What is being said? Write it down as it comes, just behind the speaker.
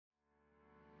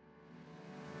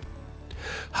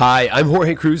Hi, I'm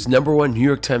Jorge Cruz, #1 New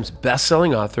York Times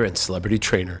bestselling author and celebrity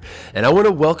trainer, and I want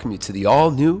to welcome you to the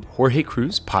all-new Jorge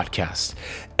Cruz podcast.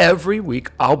 Every week,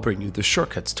 I'll bring you the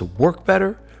shortcuts to work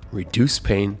better, reduce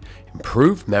pain,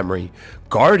 improve memory,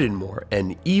 garden more,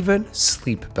 and even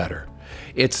sleep better.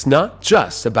 It's not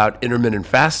just about intermittent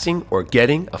fasting or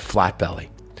getting a flat belly.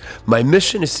 My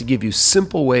mission is to give you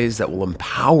simple ways that will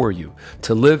empower you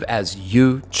to live as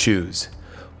you choose.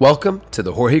 Welcome to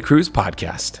the Jorge Cruz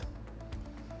podcast.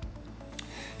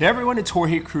 Hey everyone, it's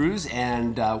Jorge Cruz,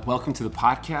 and welcome to the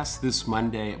podcast this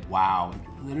Monday. Wow,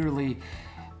 literally,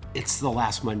 it's the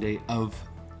last Monday of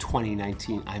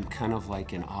 2019. I'm kind of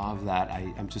like in awe of that.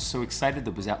 I'm just so excited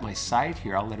that was at my side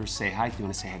here. I'll let her say hi. Do you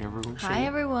want to say hi to everyone, Shayna? Hi,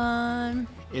 everyone.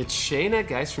 It's Shayna,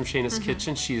 guys, from Shayna's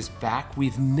Kitchen. She is back.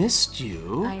 We've missed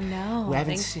you. I know.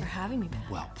 Thanks for having me back.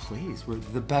 Well, please.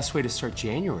 The best way to start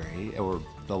January, or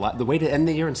the way to end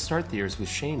the year and start the year, is with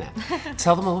Shayna.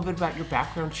 Tell them a little bit about your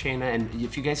background, Shayna. And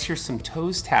if you guys hear some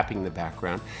toes tapping in the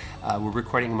background, we're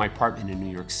recording in my apartment in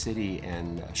New York City.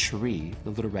 And Cherie,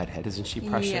 the little redhead, isn't she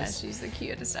precious? Yeah, she's the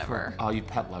cutest ever. For all you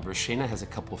pet lovers. Shayna has a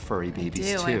couple furry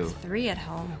babies, too. I have 3 at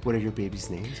home. What are your babies'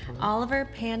 names? Oliver,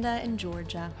 Panda, and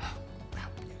Georgia.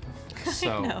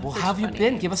 So, know, well, how have you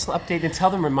been? Give us an update and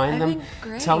tell them, remind them,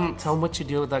 great. tell them what you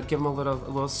do, give them a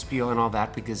little spiel and all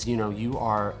that, because you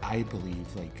are, I believe,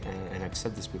 and I've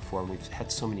said this before, and we've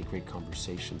had so many great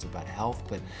conversations about health,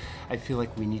 but I feel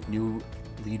like we need new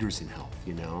leaders in health,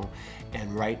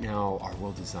 and right now our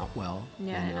world is not well,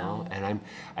 I know. And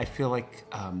I feel like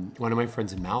one of my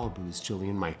friends in Malibu is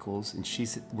Jillian Michaels, and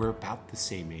we're about the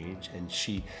same age, and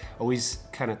she always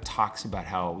kind of talks about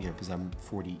how, because I'm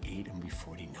 48 and I'll be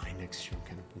 49 next year, I'm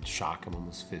kind of in shock, I'm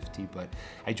almost 50, but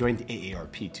I joined the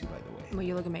AARP too, by the way. Well,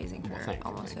 you look amazing for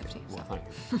almost 50. Well, thank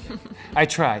you. Yeah. I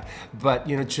try, but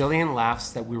Jillian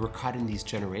laughs that we were caught in these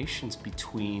generations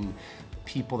between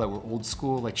people that were old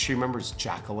school, like she remembers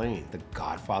Jack LaLanne, the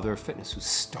godfather of fitness, who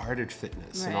started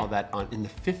fitness and all that in the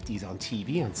 50s on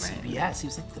TV on CBS. He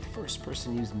was like the first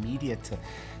person who used media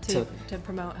to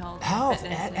promote health,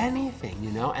 fitness,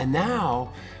 anything, And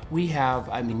now we have,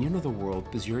 the world,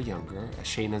 because you're younger.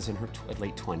 Shayna's in her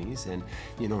late 20s, and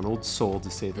an old soul to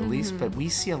say the least. But we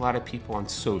see a lot of people on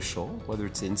social, whether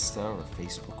it's Insta or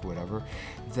Facebook or whatever,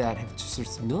 that have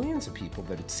there's millions of people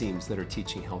that it seems that are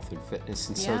teaching health and fitness,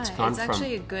 and so it's gone from. It's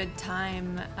actually a good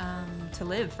time to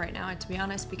live right now, to be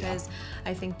honest, because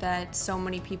I think that so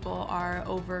many people are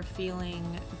over feeling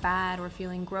bad or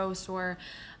feeling gross or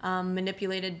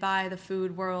manipulated by the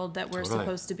food world that we're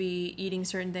supposed to be eating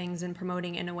certain things and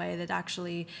promoting in a way that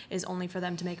actually is only for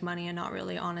them to make money and not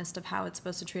really honest of how it's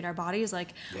supposed to treat our bodies.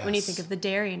 Like when you think of the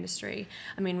dairy industry,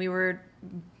 we were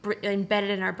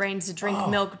embedded in our brains to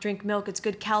drink milk, it's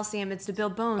good calcium, it's to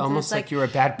build bones. Almost like you're a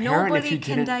bad parent if you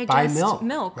didn't buy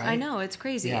milk. Right? I know, it's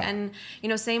crazy. And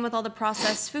same with all the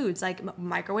processed foods, like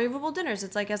microwavable dinners.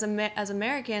 It's like as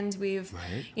Americans, we've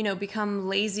become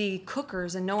lazy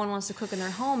cookers, and no one wants to cook in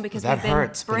their home because we've been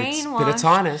brainwashed. But it's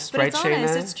honest, right, it's Shayna?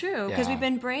 honest, it's true, because we've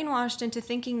been brainwashed into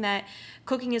thinking that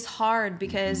cooking is hard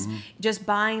because just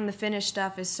buying the finished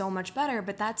stuff is so much better,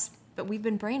 but we've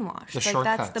been brainwashed.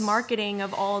 That's the marketing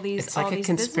of all these. It's like a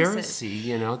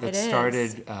conspiracy, that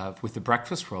started with the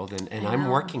breakfast world, and I'm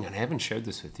working on. I haven't shared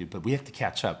this with you, but we have to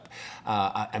catch up.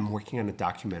 I'm working on a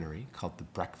documentary called "The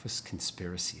Breakfast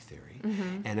Conspiracy Theory,"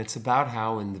 and it's about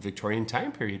how in the Victorian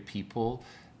time period, people.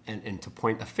 And to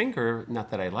point a finger, not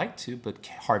that I like to, but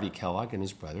Harvey Kellogg and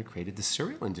his brother created the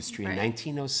cereal industry in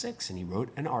 1906, and he wrote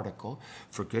an article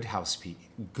for Good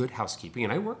Housekeeping,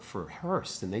 and I work for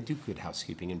Hearst, and they do good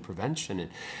housekeeping and prevention,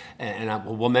 and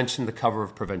we'll mention the cover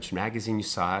of Prevention Magazine. You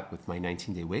saw it with my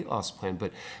 19-day weight loss plan,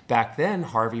 but back then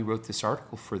Harvey wrote this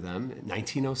article for them in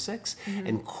 1906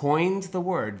 and coined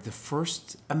the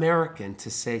first American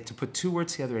to put 2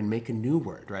 words together and make a new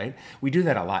word. Right? We do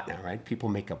that a lot now, right? People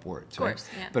make up words, of course,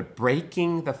 right? But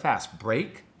breaking the fast,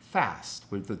 break fast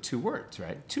with the 2 words,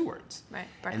 right? 2 words. Right,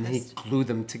 breakfast. And then he glued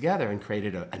them together and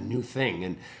created a new thing.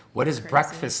 And what is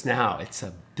breakfast now? It's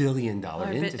 $1 billion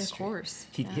industry. Of course.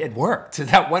 It worked.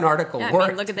 That one article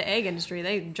worked. Look at the egg industry.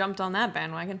 They jumped on that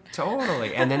bandwagon.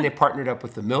 Totally. And then they partnered up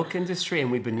with the milk industry,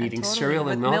 and we've been eating cereal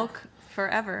and milk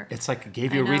forever. It's like it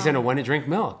gave you a reason to want to drink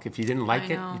milk. If you didn't like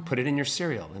it, you put it in your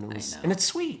cereal, and it's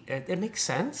sweet. It makes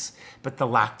sense. But the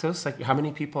lactose, how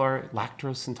many people are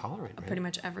lactose intolerant? Right? Pretty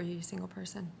much every single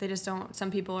person. They just don't. Some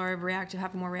people are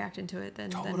have more reactant to it than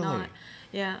not.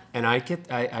 Yeah. And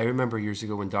I remember years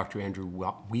ago when Dr. Andrew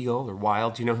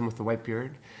Wild, do you know him with the white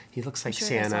beard? He looks like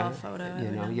Santa. I saw a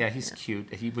photo. Yeah, he's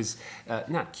cute. He was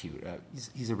not cute.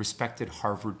 He's a respected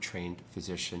Harvard-trained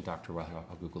physician, Dr. Wild.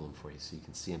 I'll Google him for you so you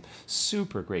can see him.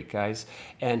 super great guys.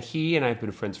 And he and I have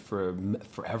been friends for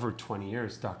forever, 20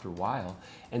 years, Dr. Weil.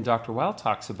 And Dr. Weil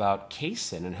talks about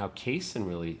casein and how casein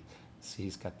really, see,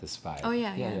 he's got this vibe. Oh,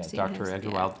 yeah. Dr.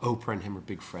 Andrew Weil, Oprah and him are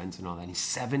big friends and all that. He's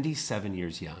 77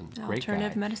 years young. Great guy.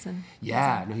 Alternative medicine.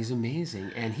 Yeah, no, he's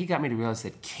amazing. And he got me to realize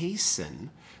that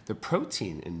casein, the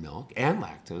protein in milk and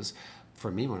lactose, for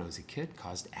me when I was a kid,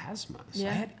 caused asthma. So I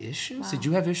had issues. Wow. Did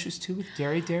you have issues too with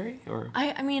dairy? Or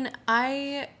I mean,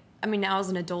 now as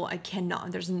an adult, I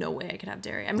cannot. There's no way I could have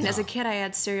dairy. I mean, as a kid, I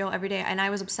had cereal every day, and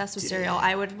I was obsessed with cereal.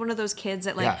 I would one of those kids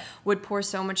that would pour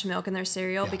so much milk in their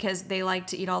cereal because they like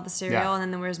to eat all the cereal, and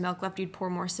then when there was milk left, you'd pour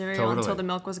more cereal until the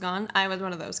milk was gone. I was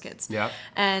one of those kids. Yeah.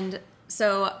 And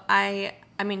so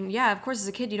I mean, yeah, of course, as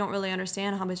a kid, you don't really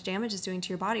understand how much damage it's doing to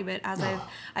your body. But as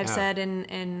I've said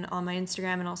in on my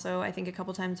Instagram, and also I think a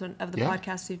couple times of the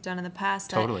podcasts we've done in the past,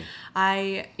 that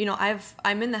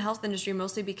I'm in the health industry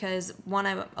mostly because one,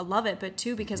 I love it, but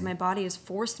two, because my body has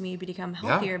forced me to become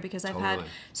healthier because I've had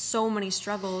so many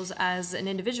struggles as an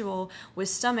individual with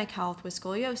stomach health, with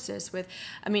scoliosis, with,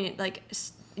 I mean, like,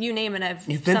 you name it, I've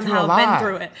somehow been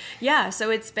through it. Yeah,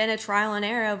 so it's been a trial and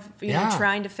error of you know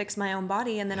trying to fix my own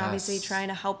body, and then obviously trying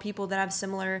to help people that have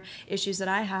similar issues that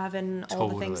I have, and all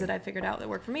the things that I figured out that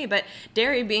work for me. But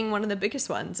dairy being one of the biggest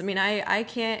ones. I mean, I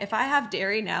can't, if I have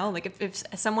dairy now, like if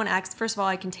someone asks, first of all,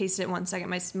 I can taste it in 1 second.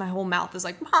 My whole mouth is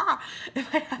like, ah!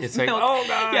 If I have it's milk. like, oh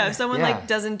god. Yeah, if someone like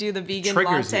doesn't do the vegan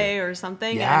latte or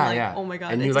something, and I'm like, oh my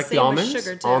god. And it's you like the almonds?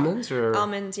 Sugar too.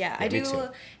 Almonds, yeah. I do.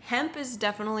 Hemp is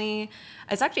definitely.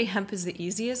 It's actually hemp is the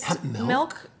easiest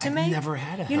milk to make. I've never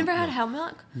had a hemp You never had milk. hemp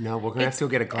milk? No, we're gonna have to go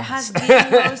get a glass.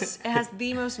 It has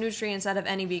the most nutrients out of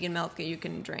any vegan milk that you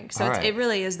can drink. So it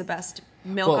really is the best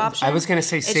milk option. I was going to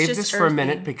say, save this for a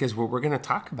minute, because what we're going to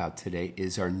talk about today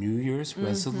is our New Year's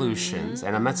resolutions.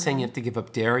 And I'm not saying you have to give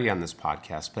up dairy on this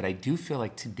podcast, but I do feel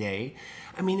like today,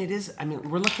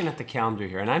 we're looking at the calendar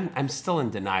here, and I'm still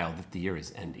in denial that the year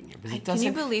is ending here. But it doesn't.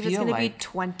 Can you believe it's going to be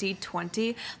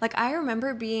 2020? Like, I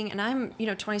remember being, and I'm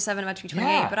 27, about to be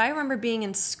 28, but I remember being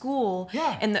in school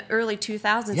in the early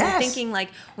 2000s and thinking, like,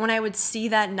 when I would see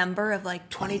that number of like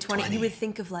 2020, you would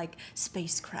think of like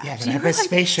spacecraft. Yeah, but I have a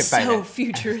spaceship by then.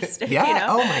 Futuristic,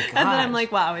 oh my god! And then I'm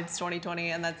like, wow, it's 2020,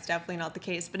 and that's definitely not the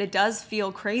case. But it does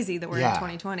feel crazy that we're in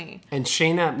 2020. And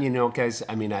Shayna, guys,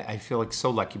 I feel like so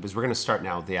lucky, because we're going to start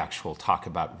now the actual talk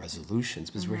about resolutions,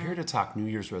 because we're here to talk New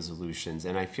Year's resolutions,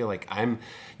 and I feel like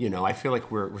I feel like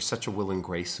we're such a Will and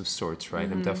Grace of sorts, right?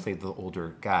 I'm definitely the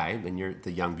older guy, and you're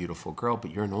the young, beautiful girl,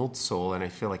 but you're an old soul, and I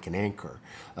feel like an anchor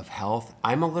of health.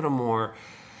 I'm a little more.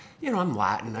 I'm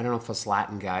Latin. I don't know if us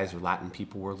Latin guys or Latin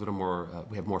people, we're a little more,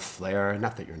 we have more flair.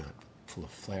 Not that you're not full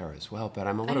of flair as well, but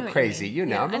I'm a little crazy,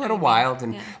 I'm a little wild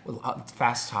and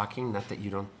fast talking. Not that you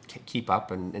don't keep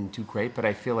up and do great, but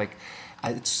I feel like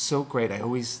it's so great. I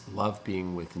always love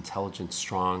being with intelligent,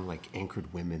 strong, like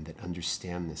anchored women that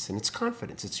understand this. And it's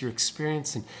confidence. It's your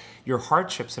experience and your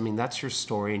hardships. That's your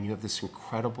story. And you have this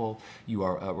incredible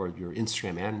or your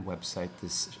Instagram and website,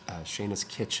 this Shayna's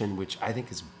Kitchen, which I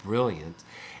think is brilliant.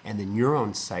 And then your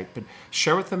own site. But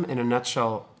share with them in a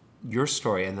nutshell your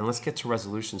story, and then let's get to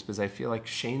resolutions, because I feel like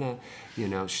Shayna,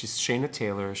 she's Shayna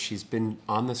Taylor. She's been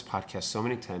on this podcast so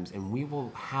many times, and we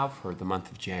will have her the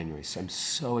month of January. So I'm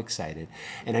so excited.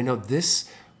 And I know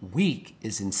this week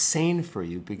is insane for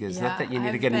you, because not that you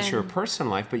need to get into your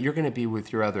personal life, but you're going to be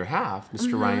with your other half,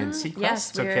 Mr. Ryan Seacrest.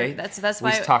 Yes, okay. That's why.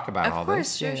 Let's talk about all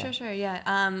this. Of course, sure.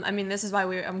 Yeah. This is why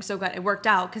I'm so glad it worked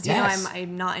out, because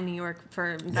I'm not in New York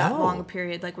for that long a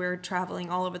period. Like, we were traveling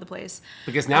all over the place.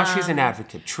 Because now she's an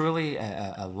advocate, truly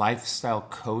a lifestyle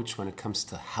coach when it comes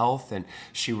to health, and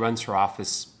she runs her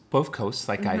office both coasts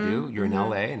like I do. You're in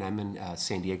LA, and I'm in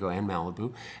San Diego and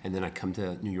Malibu, and then I come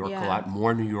to New York a lot,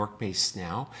 more New York based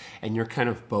now, and you're kind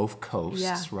of both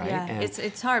coasts, right? Yeah, and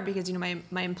it's hard because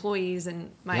my employees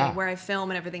and where I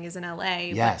film and everything is in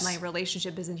LA, but my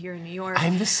relationship isn't here in New York.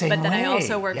 I'm the same way. But then I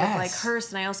also work with like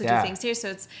Hearst, and I also do things here, so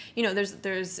it's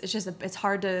it's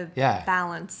hard to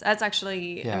balance. That's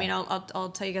actually I'll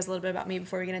tell you guys a little bit about me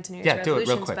before we get into New Year's resolutions.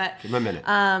 Do it real quick. But, give me a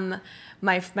minute.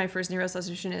 My first New Year's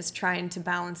resolution is trying to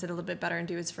balance it a little bit better and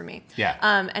do what's for me.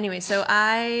 Yeah. Anyway, so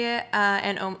I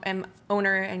am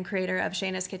owner and creator of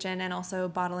Shayna's Kitchen and also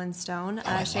Bottle and Stone.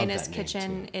 Shayna's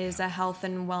Kitchen is a health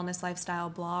and wellness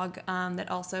lifestyle blog that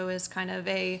also is kind of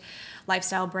a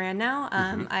lifestyle brand now.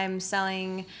 I'm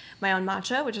selling my own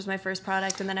matcha, which is my first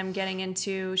product, and then I'm getting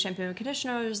into shampoo and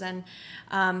conditioners and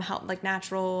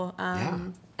natural.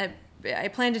 I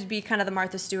plan to be kind of the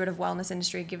Martha Stewart of wellness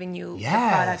industry, giving you the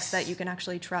products that you can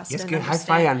actually trust. Yes, and good understand.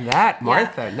 high five on that,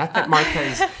 Martha. Not that Martha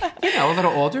is, a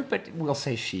little older, but we'll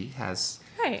say she has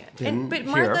Right. Didn't But hear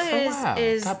her Martha for a while.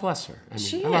 is God bless her. I mean,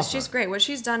 she I love is. She's her. great. What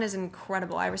she's done is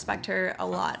incredible. I respect her a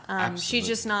lot. She's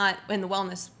just not in the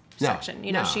wellness No, section.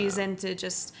 You know, no, she's no. into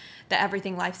just the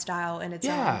everything lifestyle and its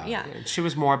own. Yeah. And she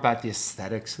was more about the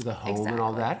aesthetics of the home and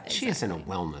all Exactly, that. She isn't a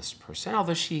wellness person,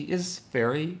 although she is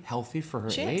very healthy for her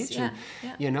She age. is, And,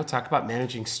 yeah. you know, talk about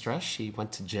managing stress. She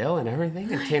went to jail and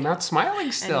everything and came out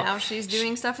smiling still. And now she's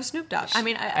doing stuff with Snoop Dogg. I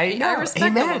mean, I know. I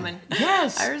respect the Amen. woman.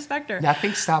 Yes. I respect her.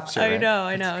 Nothing stops her. I right?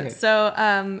 know. That's great. So,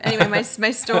 anyway,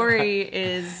 my story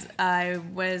is I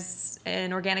was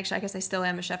an organic chef. I guess I still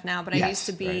am a chef now, but I Yes, used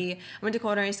to be, right. I went to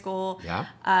culinary school.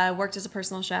 Yeah. Worked as a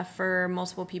personal chef for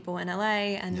multiple people in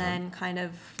LA, and then kind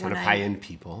of high-end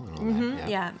people and all that.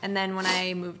 yeah. And then when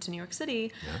I moved to New York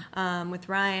City with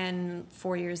Ryan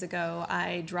 4 years ago,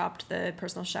 I dropped the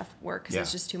personal chef work because it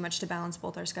was just too much to balance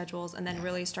both our schedules, and then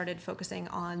really started focusing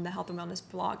on the health and wellness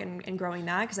blog and growing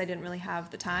that because I didn't really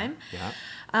have the time. Yeah.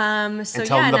 So And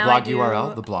tell them the now blog I do,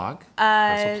 URL, the blog.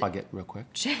 Also plug it real quick.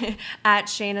 at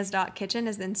Shayna's.kitchen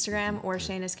is the Instagram, or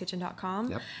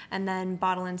Shayna'sKitchen.com. Yep. And then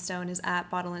Bottle and Stone is at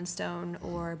Bottle and Stone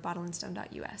or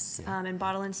bottleandstone.us. And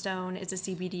Bottle and Stone is a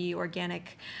CBD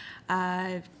organic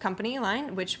company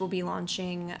line, which will be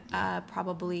launching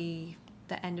probably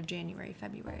the end of January,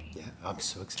 February. Yeah, I'm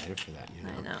so excited for that. You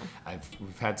know, I know.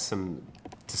 We've had some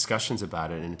discussions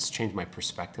about it, and it's changed my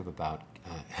perspective about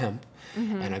hemp.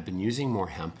 And I've been using more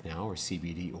hemp now, or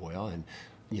CBD oil, and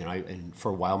you know, and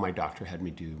for a while my doctor had me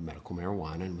do medical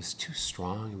marijuana, and it was too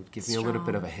strong. It would give me a little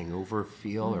bit of a hangover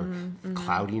feel or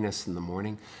cloudiness in the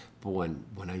morning. But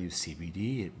when I use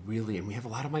CBD, it really, and we have a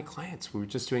lot of my clients. We were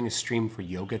just doing a stream for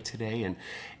yoga today,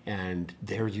 and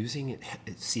they're using it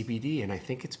CBD, and I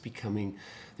think it's becoming,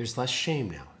 there's less shame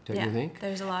now. Don't you think?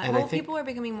 There's a lot. And well, I think, people are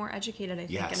becoming more educated, I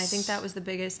think. Yes. And I think that was the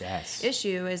biggest Yes.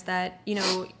 issue is that, you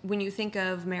know, when you think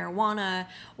of marijuana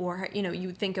or, you know,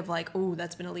 you think of like, oh,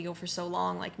 that's been illegal for so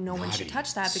long, like no one should Naughty.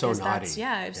 touch that So because naughty.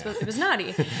 it was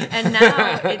naughty. And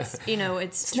now it's, you know,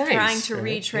 it's nice, trying to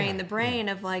right? retrain Yeah, the brain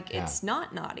of like, yeah. it's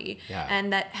not naughty. Yeah.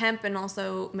 And that hemp and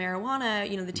also marijuana,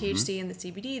 you know, the THC and the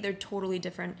CBD, they're totally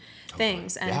different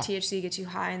things. And Yeah. THC gets you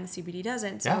high and the CBD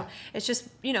doesn't. So Yeah. it's just,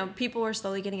 you know, people are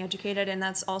slowly getting educated, and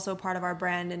that's also part of our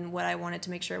brand. And what I wanted to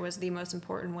make sure was the most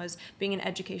important was being an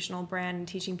educational brand and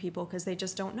teaching people because they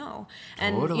just don't know.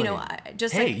 And you know,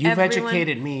 You've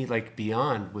educated me like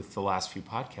beyond with the last few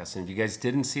podcasts, and if you guys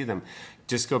didn't see them,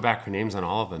 just go back for names on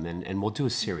all of them, and we'll do a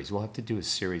series. We'll have to do a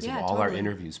series of all our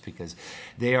interviews because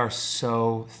they are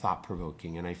so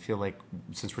thought-provoking. And I feel like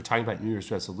since we're talking about New Year's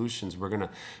resolutions, we're going to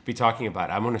be talking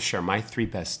about, I want to share my 3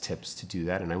 best tips to do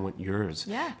that, and I want yours.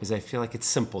 Yeah. Because I feel like it's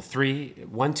simple.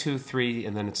 1, 2, 3,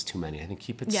 and then it's too many. I think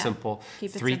keep it simple.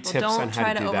 Keep it 3 simple. tips Don't on how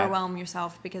try to do to that. overwhelm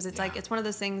yourself because it's like, it's one of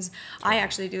those things. I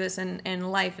actually do this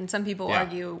in life, and some people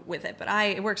argue with it, but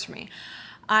it works for me.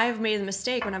 I've made the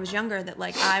mistake when I was younger that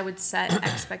like I would set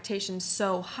expectations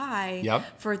so high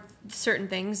for certain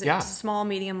things, small,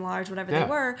 medium, large, whatever they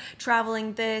were,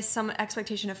 traveling this, some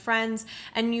expectation of friends,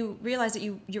 and you realize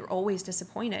that you're always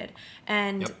disappointed.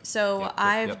 And so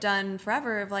I've done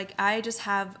forever of like, I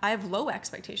have low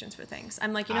expectations for things.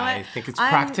 I'm like, you know what? I think it's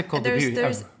practical to be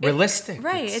realistic.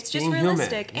 Right. It's just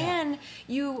realistic. Human.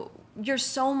 And you're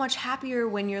so much happier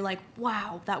when you're like,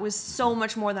 wow, that was so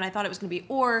much more than I thought it was going to be.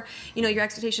 Or, you know, your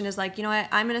expectation is like, you know what,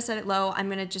 I'm going to set it low. I'm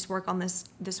going to just work on this.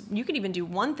 You could even do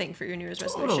one thing for your New Year's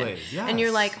resolution. Yes. And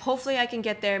you're like, hopefully I can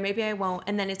get there. Maybe I won't.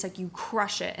 And then it's like you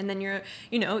crush it. And then you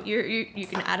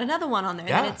can add another one on there.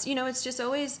 Yeah. And it's, you know, it's just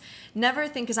always never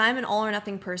think, because I'm an all or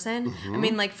nothing person. I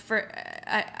mean, like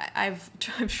I've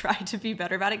tried to be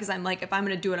better about it because I'm like, if I'm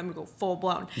going to do it, I'm going to go full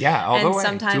blown. Yeah. All and the way.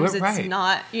 sometimes do it it's right.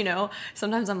 not, you know,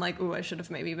 sometimes I'm like, ooh, I should have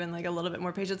maybe been like a little bit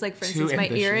more patient. It's like, for Too instance, my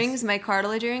ambitious. earrings, my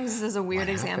cartilage earrings, this is a weird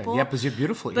example. Yeah, because you're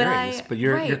beautiful But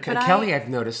earrings. Kelly, I've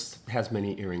noticed, has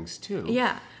many earrings too.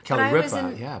 Yeah. Kelly but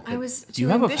Ripa, I was do you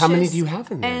too have ambitious, how many do you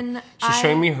have in there? And She's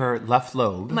showing me her left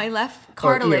lobe. My left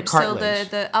cartilage, so cartilage,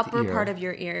 the upper ear. part of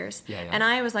your ears. Yeah. And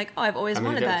I was like, oh, I've always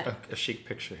wanted that. A chic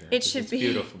picture here. It should it's be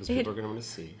beautiful because people are going to want to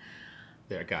see.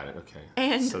 There, I got it. Okay.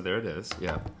 And so there it is.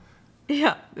 Yeah.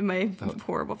 Yeah, my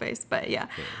horrible face, but yeah.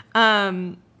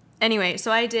 Anyway,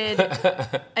 so I did,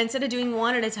 instead of doing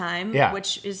one at a time,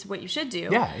 which is what you should do,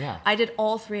 I did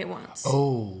all 3 at once.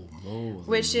 Oh, moly.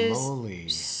 Which is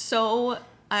so...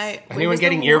 Anyone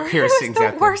getting ear piercings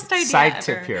the worst idea Side ever.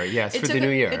 tip here, yes, for the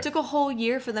new year. It took a whole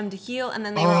year for them to heal, and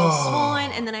then they were all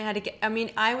swollen, and then I had to get... I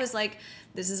mean, I was like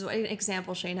this is an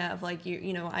example, Shayna, of like,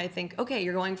 you know, I think, okay,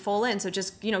 you're going full in, so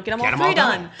just, you know, get them all Get 'em three all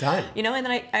done. done. You know, and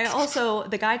then I also,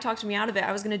 the guy talked me out of it.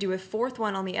 I was going to do a fourth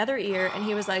one on the other ear, and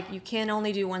he was like, you can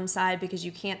only do one side because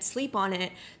you can't sleep on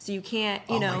it, so you can't,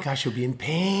 you know. Oh my gosh, you'll be in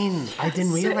pain. I didn't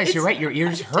So realize. You're right. Your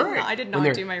ears hurt. I did when not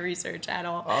they're- do my research at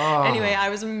all. Oh. Anyway, I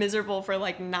was miserable for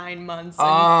like 9 months, and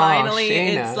Oh, finally,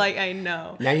 Shayna. it's like, I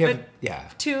know. Now you have, But yeah.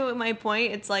 to my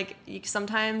point, it's like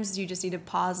sometimes you just need to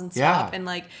pause and Yeah. stop and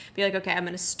like be like, okay, I'm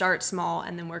going to start small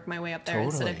and then work my way up there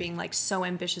instead Totally. of being like so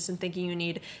ambitious and thinking you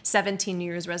need 17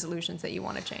 years resolutions that you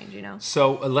want to change, you know?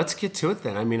 So let's get to it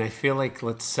then. I mean, I feel like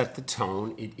let's set the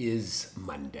tone. It is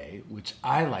Monday, which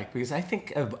I like because I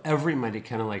think of every Monday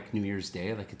kind of like New Year's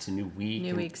Day, like it's a new week.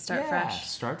 New week, start fresh.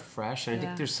 Start fresh. And I Yeah.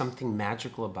 think there's something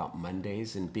magical about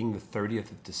Mondays and being the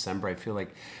 30th of December. I feel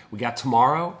like we got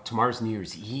tomorrow. Tomorrow's New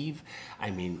Year's Eve. I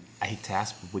mean, I hate to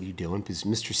ask, but what are you doing? Because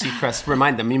Mr. Seacrest,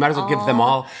 remind them. You might as well give them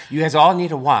all. You guys all need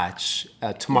to watch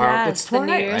tomorrow. Yes, It's tomorrow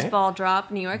the New night, Year's right? ball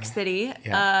drop, New York City.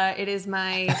 Yeah. It is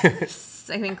my, I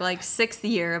think, like 6th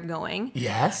year of going.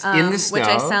 Yes, in the snow. Which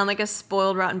I sound like a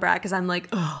spoiled rotten brat because I'm like,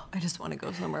 oh, I just want to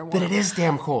go somewhere warm. But it is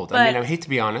damn cold. I But mean, I hate to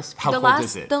be honest. How the cold last,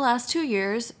 is it? The last 2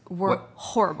 years were What?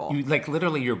 horrible. You like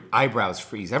literally your eyebrows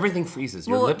freeze. Everything freezes.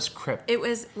 Your Well, lips crip. It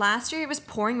was last year. It was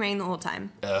pouring rain the whole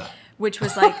time, which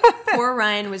was like poor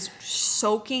Ryan was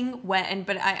soaking wet. And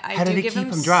but I How do did they give keep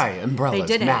him him dry? Umbrellas, They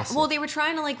didn't. massive. Well, they were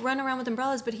trying to like run around with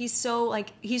umbrellas, but he's so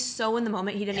in the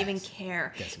moment. He didn't even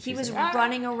care. Yes, and He she's was like,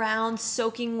 running around,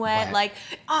 soaking wet, Wet. like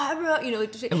you know.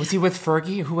 And was he with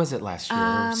Fergie? Who was it last year?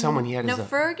 Or someone he had No, his.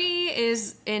 Fergie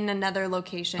is in another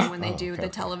location when they do okay, the okay.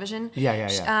 television. Yeah.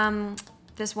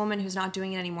 This woman who's not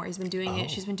doing it anymore. He's been doing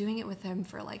it. She's been doing it with him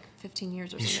for like 15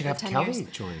 years or You something. should or have 10 Kelly years.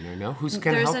 join her. No, who's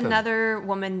gonna There's help him? another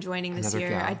woman joining this Another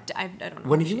year. gal. I don't know.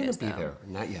 When are who you she going is, to be though. there?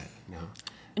 Not yet. No. No.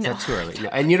 Is that too early? No.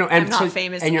 And you know, and I'm so- not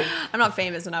famous. And you're, I'm not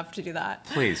famous enough to do that.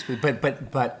 please,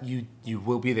 but you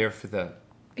will be there for the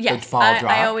Yes, ball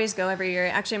drop. I always go every year.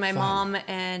 Actually, my Fun. mom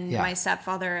and Yeah. my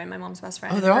stepfather and my mom's best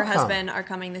friend Oh, and they're her all come. husband are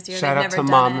coming this year. Shout They've out never to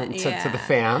done mom it. and Yeah. to the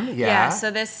fam. Yeah. Yeah.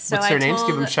 So this. What's so their I names? Give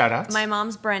told- them shout outs. My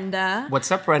mom's Brenda. What's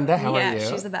up, Brenda? How are you? Yeah,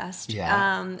 she's the best.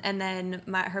 Yeah. And then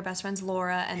her best friend's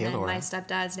Laura, and Hey, then Laura. my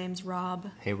stepdad's name's Rob.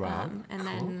 Hey, Rob. And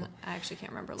Cool. then I actually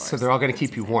can't remember Laura's. So they're all going to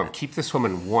keep you name. warm. Keep this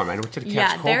woman warm. I don't want you to catch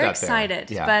Yeah, cold they're out excited.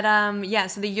 there. Yeah.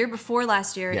 But so the year before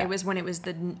last year, Yeah. it was when it was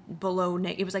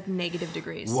it was like negative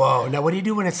degrees. Whoa! Now, what do you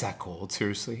do when it's that cold?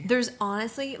 Seriously, There's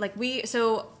honestly like it's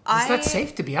not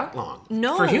safe to be out long.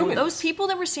 No, for humans. those people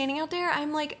that were standing out there,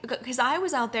 I'm like, because I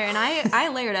was out there and I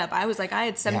layered up. I was like, I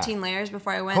had 17 Yeah. layers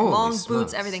before I went, Holy long smokes.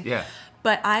 boots, everything. Yeah.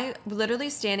 But I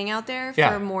literally standing out there for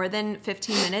Yeah. more than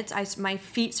 15 minutes, my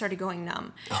feet started going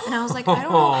numb. And I was like, I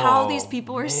don't know how these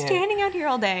people are man. standing out here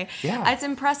all day. Yeah. It's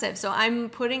impressive. So I'm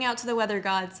putting out to the weather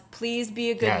gods, please be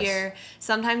a good Yes. year.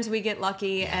 Sometimes we get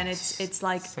lucky and Yes. it's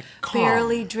like calm.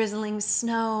 barely drizzling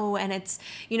snow and it's,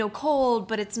 cold,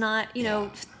 but it's not,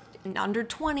 under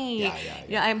 20.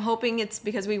 Yeah. I'm hoping it's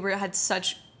because we had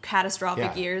such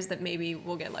catastrophic Yeah. years that maybe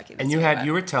we'll get lucky this And year. but-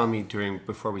 you were telling me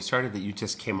before we started that you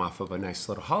just came off of a nice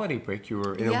little holiday break. You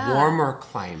were in Yeah. a warmer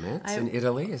climate in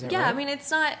Italy. Is that right? Yeah, I mean, it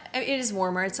is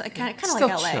warmer. It's kind of Still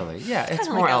like LA. chilly. Yeah, it's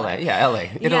Kinda more like LA. Yeah, LA.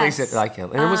 Italy's Yes. like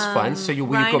LA. And it was fun. So you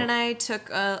Ryan go. and I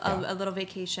took a little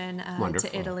vacation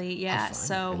Wonderful. to Italy. How Yeah, fun. I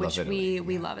so love which Italy,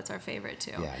 we love. It's our favorite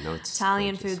too. Yeah, no, it's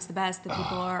Italian gorgeous. food's the best. The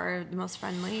people are the most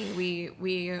friendly.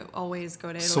 We always go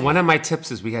to Italy. So one of my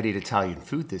tips is we got to eat Italian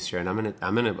food this year, and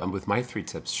I'm with my 3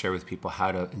 tips share with people how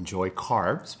to enjoy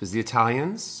carbs because the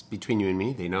Italians, between you and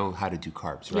me, they know how to do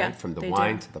carbs, right? Yeah, From the they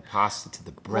wine do. to the pasta to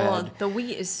the bread. Well, the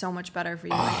wheat is so much better for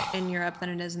you in Europe than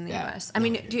it is in the Yeah. U.S. I No,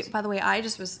 mean, it is. by the way, I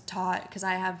just was taught because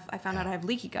I found out I have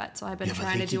leaky gut, so I've been You have a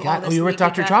trying to leaky do gut? all this. Oh, you were with leaky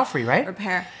Dr. gut Joffrey, right?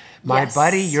 Repair. My Yes.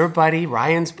 buddy, your buddy,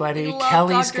 Ryan's buddy, We love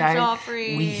Kelly's Dr. guy.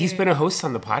 Joffrey. He's been a host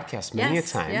on the podcast many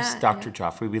Yes, a times. yeah, Dr.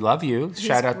 Joffrey, we love you.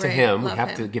 Shout out to great. him. Love We have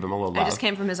him. to give him a little love. I just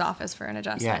came from his office for an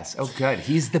adjustment. Yes. Oh, good.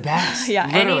 He's the best. Yeah,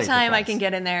 Literally the anytime I best. can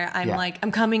get in there, I'm Yeah. like,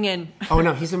 I'm coming in. Oh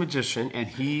no, he's a magician, and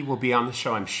he will be on the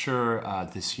show, I'm sure,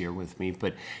 this year with me.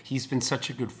 But he's been such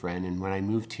a good friend, and when I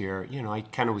moved here, I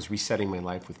kind of was resetting my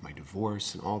life with my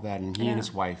divorce and all that, and he and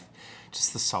his wife,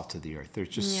 just the salt of the earth. They're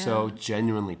just so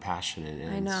genuinely passionate.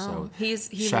 And I know. So he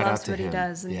shout out loves to what he him.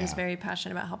 does, and he's Yeah. very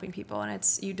passionate about helping people. And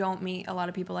you don't meet a lot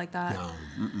of people like that. No,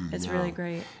 it's no. really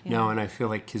great. Yeah. No, and I feel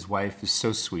like his wife is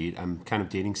so sweet. I'm kind of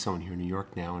dating someone here in New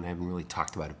York now, and I haven't really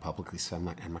talked about it publicly, so I'm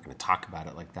not going to talk about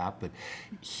it like that. But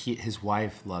his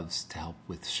wife loves to help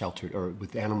with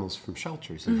with animals from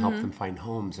shelters and help them find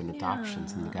homes and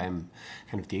adoptions. And the guy I'm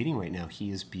kind of dating right now,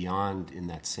 he is beyond in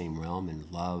that same realm and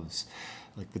loves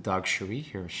like the dog Cherie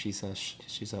here, she's a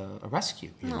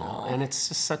rescue, you know, and it's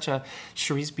just such a,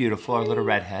 Cherie's beautiful, our little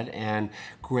redhead, and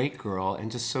great girl,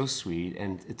 and just so sweet,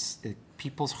 and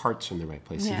people's hearts are in the right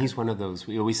place. Yeah. And he's one of those,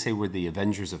 we always say we're the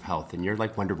Avengers of health, and you're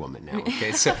like Wonder Woman now,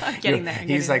 okay? So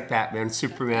he's like Batman,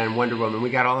 Superman, Wonder Woman. We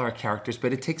got all our characters,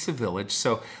 but it takes a village.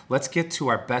 So let's get to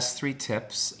our best 3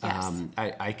 tips. Yes.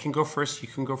 I can go first, you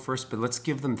can go first, but let's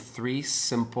give them 3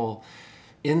 simple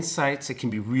insights. It can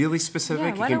be really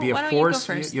specific. Yeah, it can be a force.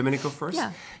 You want me to go first?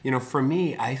 Yeah. You know, for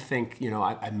me, I think, you know,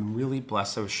 I'm really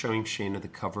blessed. I was showing Shana the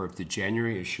cover of the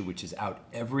January issue, which is out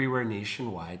everywhere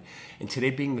nationwide. And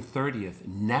today being the 30th,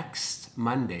 next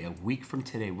Monday, a week from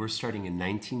today, we're starting a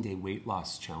 19-day weight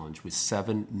loss challenge with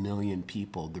 7 million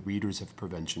people, the readers of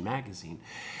Prevention Magazine.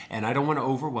 And I don't want to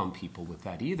overwhelm people with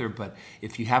that either, but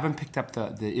if you haven't picked up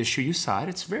the issue, you saw it.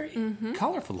 It's very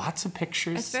colorful, lots of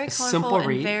pictures. It's very colorful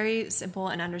and very simple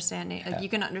and understanding. You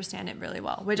can understand it really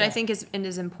well, which I think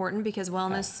is important because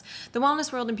wellness, the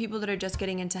wellness world and people that are just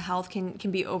getting into health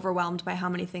can be overwhelmed by how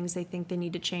many things they think they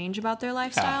need to change about their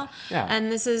lifestyle.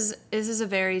 And this is a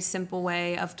very simple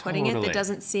way of putting it that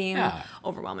doesn't seem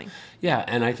overwhelming. Yeah,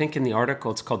 and I think in the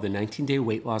article, it's called the 19-Day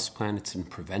Weight Loss Plan. It's in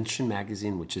Prevention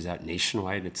Magazine, which is out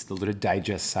nationwide. It's the little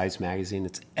digest-sized magazine.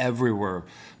 It's everywhere.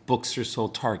 Books are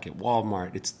sold, Target,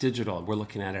 Walmart. It's digital. We're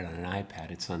looking at it on an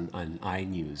iPad. It's on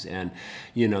iNews. And,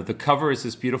 you know, the cover is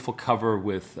this beautiful cover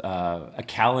with a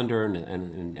calendar.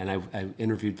 And I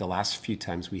interviewed the last few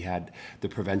times we had the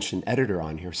prevention editor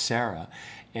on here, Sarah.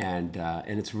 And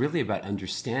it's really about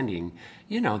understanding,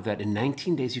 you know, that in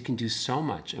 19 days you can do so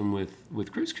much. And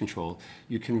with cruise control,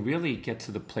 you can really get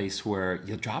to the place where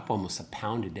you'll drop almost a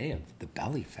pound a day of the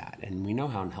belly fat. And we know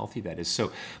how unhealthy that is.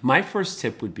 So my first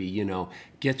tip would be, you know,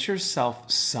 get yourself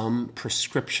some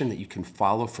prescription that you can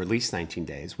follow for at least 19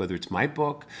 days, whether it's my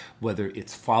book, whether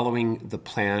it's following the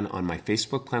plan on my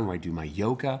Facebook plan where I do my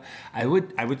yoga. I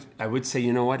would say,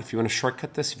 you know what, if you want to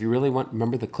shortcut this, if you really want,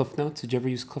 remember the Cliff Notes? Did you ever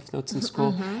use Cliff Notes in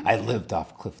school? I lived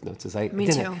off Cliff Notes. Me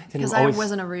too, because I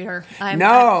wasn't a reader. I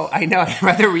know. I'd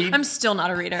rather read. I'm still not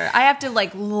a reader. I have to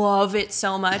like love it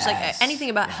so much. Yes. Like anything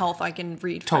about health, I can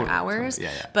read for hours.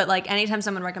 Totally. Yeah. But like anytime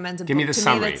someone recommends a book to me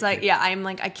that's like, I'm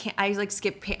like, I can't. I like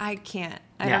skip. I can't.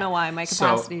 I don't know why. My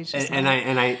capacity is just and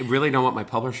I really don't want my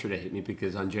publisher to hate me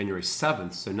because on January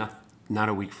 7th, so not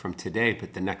a week from today,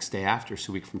 but the next day after,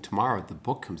 so a week from tomorrow, the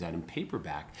book comes out in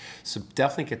paperback. So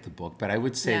definitely get the book. But I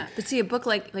would say... Yeah, but see, a book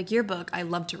like your book, I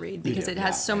love to read because it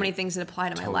has so many things that apply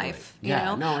to my life. You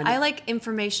know? No, I like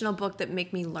informational book that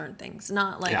make me learn things,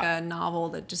 not like a novel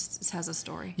that just has a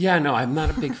story. Yeah, no, I'm not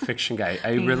a big fiction guy.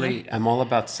 I'm all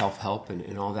about self-help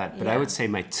and all that. But I would say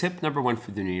my tip number 1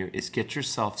 for the new year is get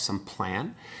yourself some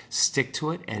plan, stick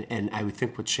to it, and I would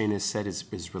think what Shana has said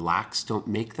is relax. Don't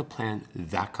make the plan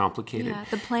that complicated. Yeah,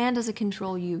 the plan doesn't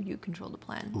control you. You control the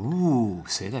plan. Ooh,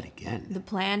 say that again. The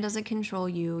plan doesn't control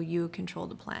you. You control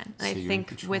the plan. And I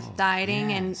think with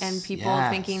dieting and people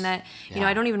thinking that, you know,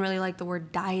 I don't even really like the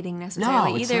word dieting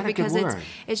necessarily either because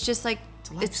it's just like,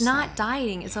 it's not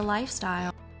dieting. It's a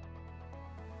lifestyle.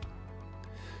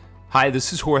 Hi,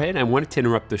 this is Jorge, and I wanted to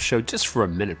interrupt the show just for a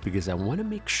minute because I want to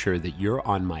make sure that you're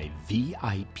on my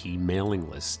VIP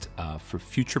mailing list for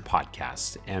future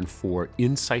podcasts and for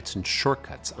insights and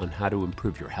shortcuts on how to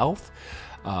improve your health,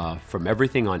 from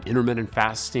everything on intermittent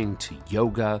fasting to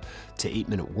yoga to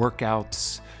 8-minute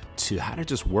workouts to how to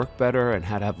just work better and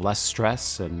how to have less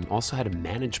stress and also how to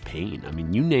manage pain. I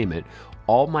mean, you name it,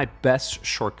 all my best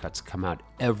shortcuts come out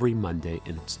every Monday,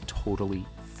 and it's totally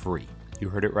free. You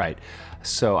heard it right.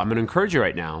 So I'm going to encourage you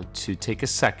right now to take a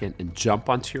second and jump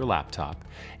onto your laptop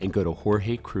and go to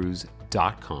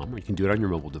jorgecruz.com, or you can do it on your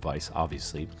mobile device,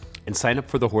 obviously, and sign up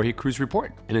for the Jorge Cruz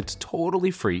Report. And it's totally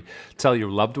free. Tell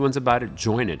your loved ones about it.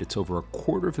 Join it. It's over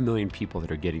 250,000 people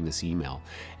that are getting this email,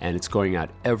 and it's going out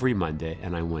every Monday,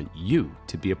 and I want you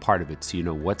to be a part of it so you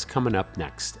know what's coming up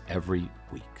next every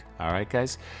week. All right,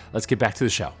 guys, let's get back to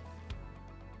the show.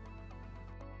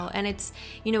 And it's,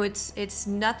 you know, it's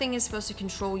nothing is supposed to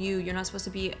control you. You're not supposed to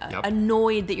be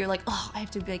annoyed that you're like, oh, I have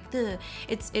to be like, ugh.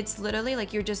 It's literally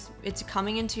like it's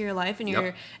coming into your life and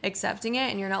you're accepting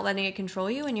it and you're not letting it control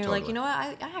you. And you're like, you know what,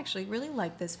 I actually really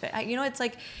like this fit. You know, it's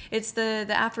like, it's the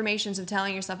affirmations of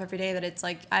telling yourself every day that it's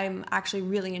like, I'm actually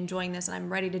really enjoying this and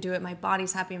I'm ready to do it. My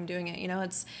body's happy I'm doing it. You know,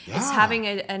 it's having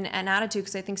an attitude,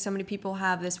 because I think so many people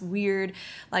have this weird,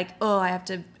 like, oh, I have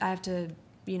to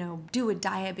do a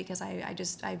diet because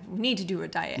I need to do a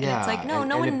diet. Yeah, and it's like, no, and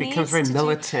one it needs becomes very to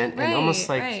militant do, and almost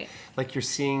like right. like you're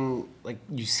seeing, like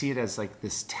you see it as like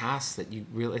this task that you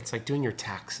really, it's like doing your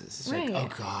taxes. It's right. like,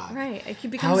 oh God, right. It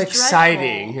becomes how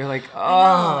exciting! dreadful. You're like, I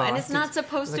know, oh, and it's not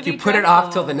supposed like to be. You put dreadful. it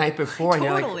off till the night before, and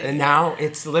you're like, Totally. and now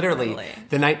it's literally Totally.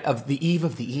 the night of the eve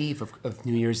of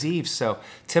New Year's Eve. So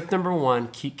tip number one: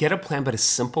 get a plan, but a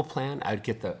simple plan. I'd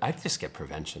just get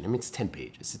prevention. I mean, it's 10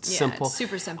 pages. It's simple. It's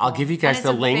super simple. I'll give you guys and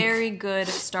the it's link. a very good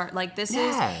start. Like this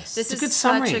Yes, is it's a good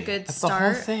such summary a good of the whole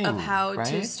start thing, of how to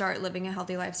right? start living a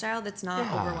healthy lifestyle that's not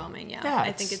overwhelming. Yeah,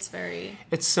 I think it's very.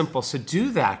 It's simple. So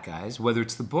do that, guys. Whether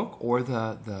it's the book or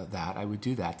that, I would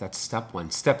do that. That's step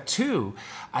one. Step two,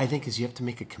 I think, is you have to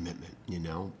make a commitment.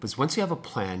 Because once you have a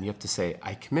plan, you have to say,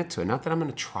 I commit to it. Not that I'm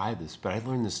going to try this, but I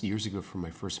learned this years ago from my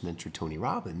first mentor, Tony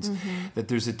Robbins, that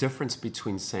there's a difference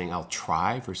between saying I'll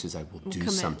try versus I will do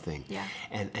something. Yeah.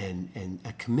 And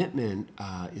a commitment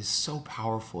is so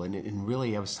powerful. And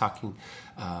really, I was talking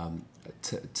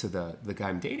to the guy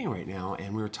I'm dating right now,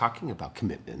 and we were talking about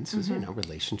commitments. As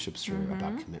relationships are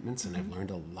about commitments, and I've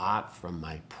learned a lot from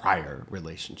my prior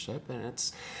relationship, and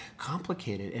it's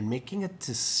complicated. And making a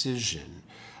decision,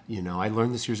 I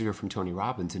learned this years ago from Tony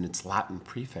Robbins, and its Latin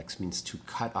prefix means to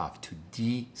cut off, to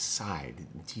decide.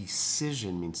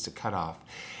 Decision means to cut off.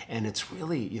 And it's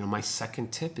really, my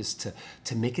second tip is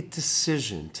to make a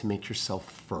decision to make yourself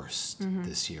first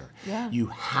this year. Yeah. You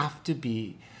have to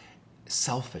be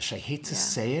selfish. I hate to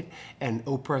say it, and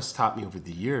Oprah's taught me over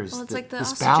the years Well, it's like the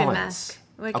this oxygen balance. mask.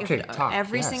 Like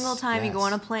Every single time you go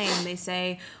on a plane, they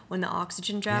say when the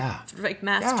oxygen mask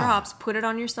Yeah. drops, put it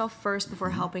on yourself first before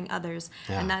helping others.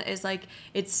 Yeah. And that is like,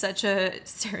 it's such a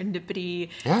serendipity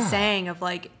saying of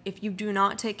like, if you do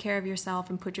not take care of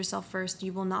yourself and put yourself first,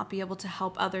 you will not be able to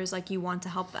help others like you want to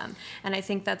help them. And I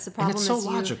think that's the problem. And it's so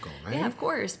logical, right? Yeah, of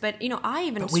course. But I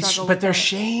even struggle with But there's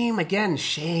shame.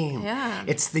 Yeah.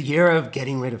 It's the year of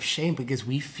getting rid of shame, because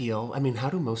we feel, how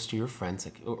do most of your friends,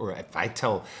 or if I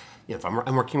tell, if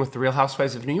I'm working with the Real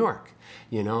Housewives of New York,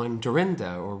 and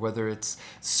Dorinda, or whether it's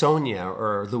Sonia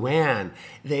or Luann,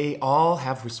 they all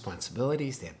have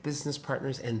responsibilities, they have business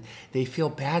partners, and they feel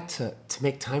bad to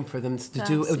make time for them to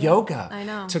do yoga. I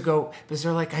know. To go, because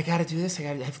they're like, I got to do this, I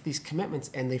got to have these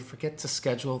commitments, and they forget to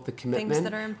schedule the commitment Things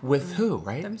that are important. with who,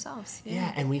 right? Themselves.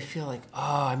 Yeah, and we feel like,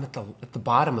 I'm at the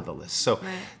bottom of the list. So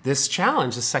this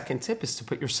challenge, the second tip, is to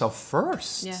put yourself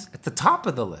first, at the top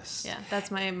of the list. Yeah,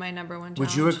 that's my number one challenge.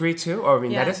 Would you agree too? Or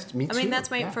that is me too. That's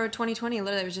for 2020.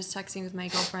 Literally, I was just texting with my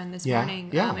girlfriend this morning.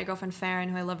 My girlfriend Farron,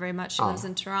 who I love very much. She lives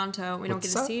in Toronto. We don't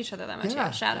get to see each other that much. Yeah,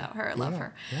 shout out her. I love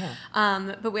her.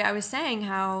 Yeah. But I was saying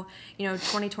how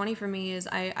 2020 for me is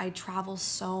I travel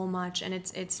so much, and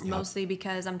it's mostly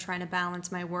because I'm trying to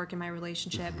balance my work and my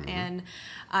relationship, and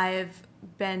I've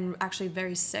been actually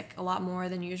very sick a lot more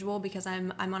than usual because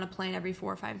I'm on a plane every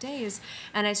 4 or 5 days,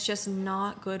 and it's just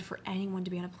not good for anyone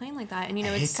to be on a plane like that. And I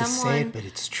hate it's to say it, but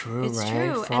it's true, it's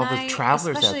right? true. For all the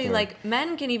travelers out especially there. like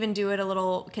men can even do it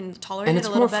can tolerate and it it's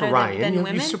a little more for better Ryan. than You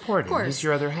women. support him. He's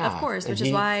your other half. Of course, and which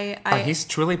is why he's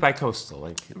truly bi-coastal.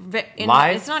 Like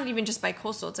live. It's not even just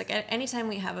bi-coastal. It's like anytime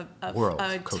we have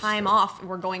a time off,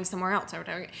 we're going somewhere else.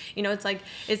 It's like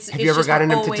it's. Have you ever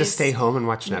gotten him to just stay home and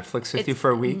watch Netflix with you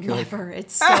for a week? Never.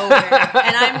 It's so weird.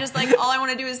 And I'm just like, all I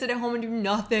want to do is sit at home and do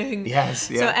nothing. Yes.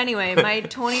 Yeah. So anyway, my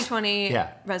 2020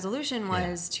 resolution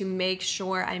was to make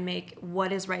sure I make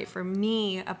what is right for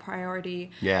me a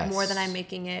priority more than I'm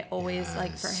making it always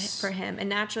like for him. And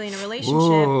naturally in a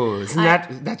relationship,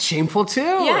 isn't that shameful too?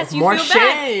 Yes, you more feel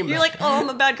shame. Bad. You're like, I'm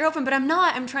a bad girlfriend, but I'm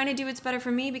not. I'm trying to do what's better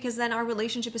for me, because then our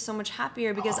relationship is so much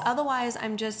happier. Because otherwise,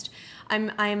 I'm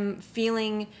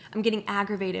getting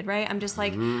aggravated, right? I'm just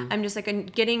like I'm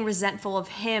getting resentful of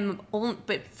him,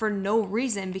 but for no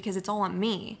reason, because it's all on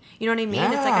me. You know what I mean?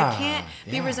 It's like I can't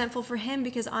be resentful for him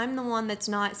because I'm the one that's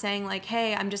not saying like,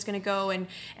 hey, I'm just gonna go and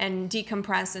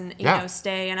decompress and you know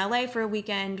stay in LA for a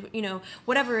weekend.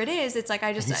 Whatever it is, it's like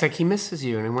He's like he misses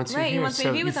you and he wants you here. He wants me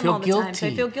to be with him all the time, so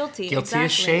I feel guilty. Guilty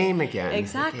as shame again.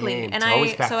 Exactly. And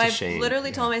I've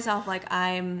literally told myself like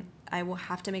I will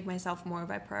have to make myself more of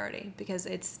a priority, because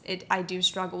I do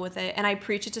struggle with it, and I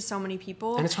preach it to so many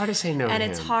people. And it's hard to say no. And to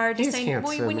it's him. hard to He's say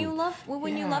handsome when you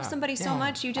love somebody so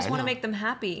much, you just want to make them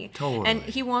happy. Totally. And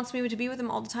he wants me to be with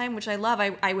him all the time, which I love.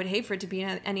 I would hate for it to be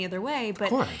any other way,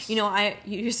 but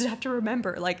you just have to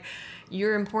remember, like,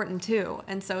 you're important too.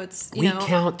 And so it's, we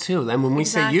count too. And when we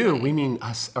say you, we mean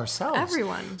us, ourselves.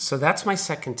 Everyone. So that's my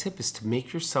second tip, is to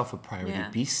make yourself a priority. Yeah.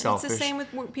 Be selfish. And it's the same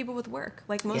with people with work.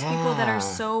 Like most people that are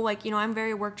so like, I'm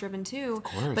very work driven too. Of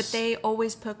course. But they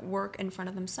always put work in front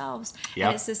of themselves. Yep.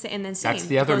 And it's the same. And then same. That's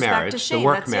the other goes marriage. Back to shame. The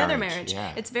work That's marriage. The other marriage.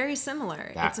 Yeah. It's very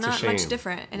similar. Back it's to not shame. much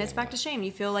different. And it's back to shame.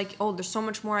 You feel like, there's so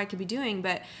much more I could be doing.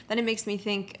 But then it makes me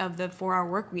think of the 4-hour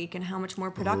work week and how much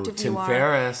more productive Tim you are.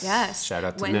 Ferriss. Yes. Shout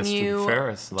out to when Mr. you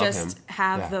Ferriss. Love just him.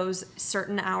 have those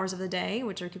certain hours of the day,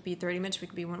 which could be 30 minutes, it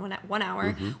could be 1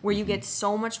 hour, where you get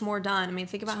so much more done. I mean,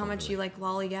 think about how much you like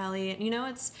lollygally.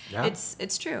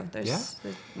 It's true. There's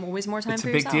always more time it's for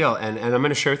a big yourself. deal. And I'm going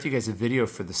to share with you guys a video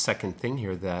for the second thing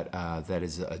here that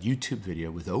is a YouTube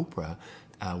video with Oprah,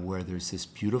 where there's this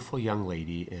beautiful young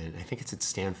lady, and I think it's at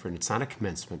Stanford, and it's not a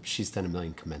commencement, but she's done a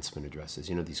million commencement addresses,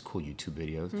 these cool YouTube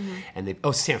videos. And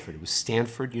Stanford, it was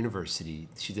Stanford University.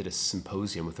 She did a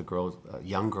symposium with a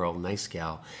young girl, nice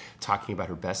gal, talking about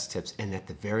her best tips. And at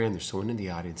the very end, there's someone in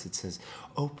the audience that says,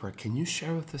 Oprah, can you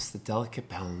share with us the delicate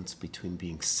balance between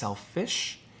being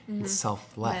selfish and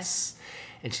selfless?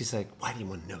 And she's like, why do you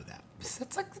want to know that?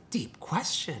 That's like a deep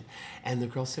question. And the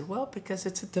girl said, well, because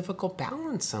it's a difficult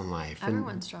balance in life.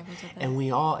 Everyone struggles with it. And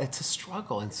it's a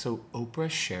struggle. And so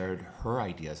Oprah shared her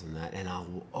ideas on that. And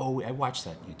I watched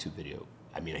that YouTube video.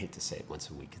 I mean, I hate to say it, once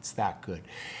a week. It's that good.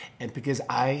 And because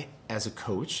I, as a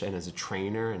coach and as a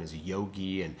trainer and as a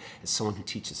yogi and as someone who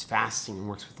teaches fasting and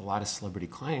works with a lot of celebrity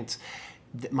clients,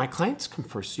 my clients come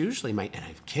first usually, and I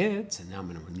have kids, and now I'm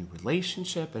in a new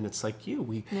relationship, and it's like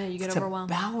you get it's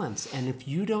overwhelmed. A balance. And if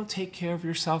you don't take care of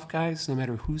yourself, guys, no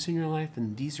matter who's in your life,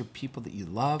 and these are people that you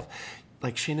love,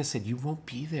 like Shayna said, you won't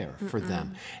be there for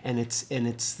them. And it's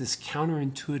this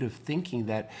counterintuitive thinking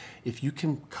that if you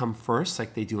can come first,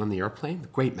 like they do on the airplane,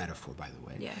 great metaphor, by the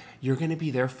way, you're going to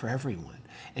be there for everyone.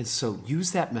 And so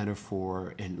use that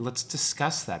metaphor, and let's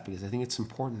discuss that, because I think it's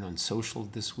important on social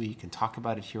this week, and talk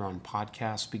about it here on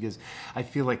podcasts, because I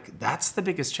feel like that's the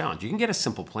biggest challenge. You can get a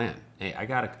simple plan. Hey, I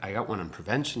got one on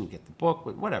prevention. You get the book,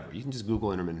 whatever. You can just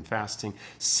Google intermittent fasting,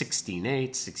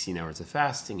 16-8, 16 hours of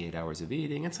fasting, 8 hours of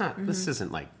eating. It's not. This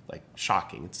isn't like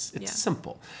shocking. It's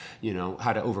simple.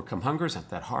 How to overcome hunger is not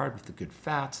that hard, with the good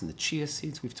fats and the chia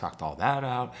seeds. We've talked all that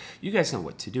out. You guys know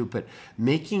what to do. But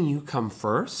making you come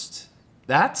first,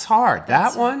 that's hard.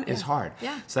 That one is hard.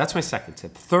 Yeah. So that's my second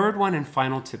tip. Third one and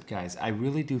final tip, guys. I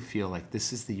really do feel like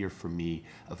this is the year for me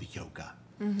of yoga.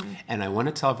 And I want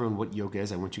to tell everyone what yoga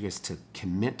is. I want you guys to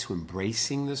commit to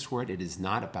embracing this word. It is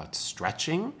not about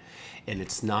stretching, and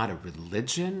it's not a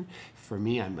religion. For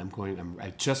me,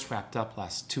 I just wrapped up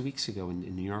 2 weeks ago in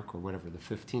New York, or whatever, the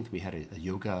 15th. We had a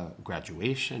yoga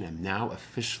graduation, and now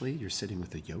officially you're sitting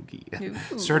with a yogi.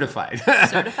 Certified.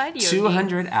 Certified yogi.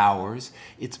 200 hours.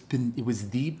 It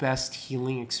was the best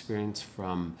healing experience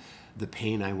from the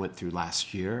pain I went through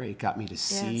last year. It got me to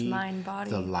see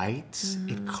the lights.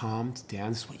 It calmed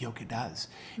down. This is what yoga does.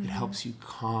 It helps you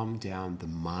calm down the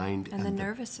mind and the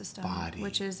nervous system, body,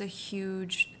 which is a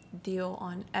huge deal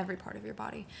on every part of your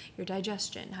body. Your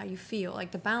digestion, how you feel,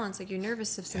 like the balance, like your nervous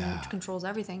system controls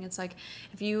everything. It's like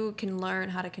if you can learn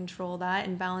how to control that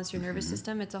and balance your nervous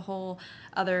system, it's a whole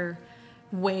other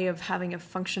way of having a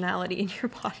functionality in your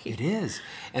body. It is.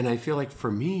 And I feel like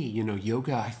for me,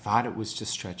 yoga, I thought it was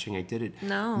just stretching. I did it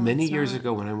many years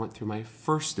ago when I went through my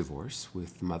first divorce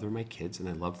with the mother of my kids, and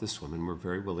I love this woman. We're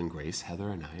very Will and Grace, Heather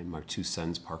and I, and our 2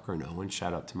 sons, Parker and Owen.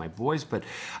 Shout out to my boys. But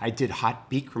I did hot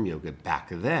Bikram yoga back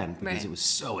then because it was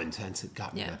so intense. It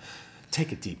got me to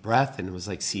take a deep breath, and it was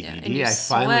like CBD. And you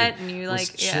sweat, and you was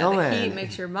chilling. The heat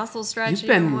makes your muscles stretch. You've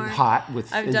been more. hot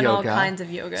with I've yoga. done all kinds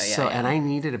of yoga. And I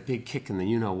needed a big kick in the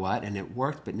you-know-what, and it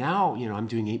worked. But now, I'm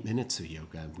doing 8 minutes of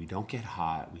yoga. We don't get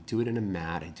hot. We do it in a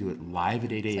mat. I do it live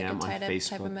at 8 a.m. on Facebook.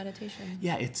 Type of meditation.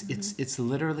 Yeah, it's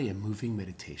literally a moving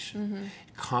meditation.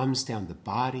 It calms down the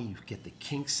body. You get the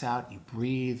kinks out. You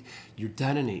breathe. You're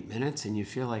done in 8 minutes, and you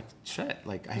feel like shit.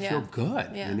 Like I feel good.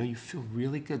 Yeah. You feel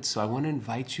really good. So I want to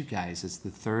invite you guys as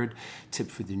the third tip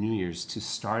for the New Year's to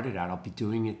start it out. I'll be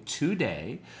doing it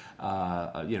today,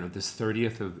 this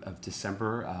 30th of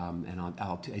December, and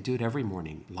I do it every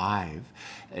morning live.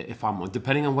 If I'm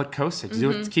depending on what coast, I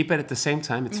do it. Keep it at the same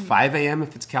time. It's 5 a.m.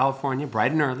 if it's California,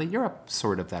 bright and early. You're up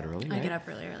sort of that early, right? I get up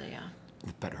really early, yeah.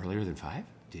 But earlier than 5?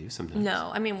 do you sometimes?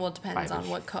 No, I mean, well, it depends on 5-ish.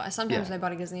 what sometimes Yeah. my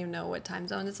body doesn't even know what time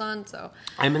zone it's on, so.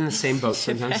 I'm in the same boat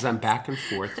sometimes as I'm back and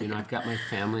forth. I've got my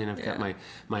family and I've got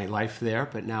my life there,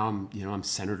 but now I'm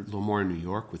centered a little more in New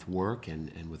York with work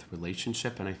and with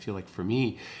relationship. And I feel like for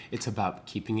me, it's about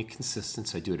keeping it consistent.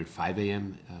 So I do it at 5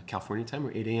 a.m. California time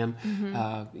or 8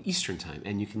 a.m. Eastern time.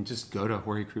 And you can just go to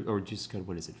Jorge Cruz, or just go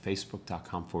to,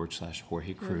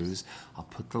 Facebook.com/Jorge Cruz. I'll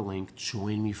put the link.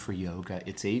 Join me for yoga.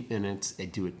 It's 8 minutes. I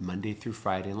do it Monday through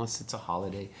Friday, unless it's a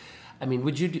holiday. I mean,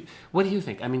 what do you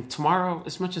think? I mean, tomorrow,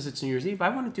 as much as it's New Year's Eve, I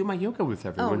want to do my yoga with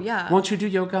everyone. Oh, yeah. Won't you do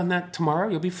yoga on that tomorrow?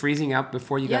 You'll be freezing out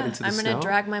before you got into the I'm snow. going to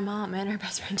drag my mom and her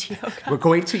best friend to yoga. We're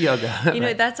going to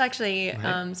yoga. That's actually,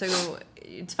 Right. So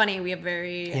it's funny, we have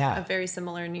very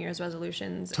similar New Year's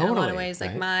resolutions in a lot of ways.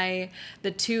 Like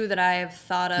the two that I've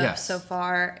thought of so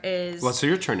far is... Well, so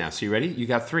your turn now. So you ready? You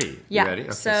got 3. Yeah. You ready?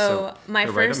 Okay, so my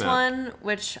first one,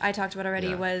 which I talked about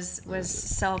already, was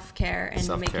self-care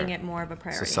and making it more of a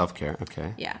priority. So self-care,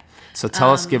 okay. Yeah. So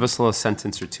give us a little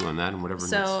sentence or two on that and whatever.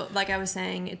 So like I was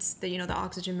saying, it's the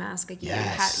oxygen mask. Like you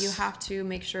have to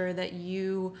make sure that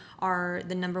you are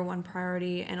the number one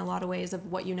priority in a lot of ways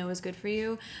of what you know is good for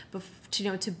you,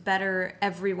 to better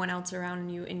everyone else around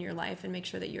you in your life and make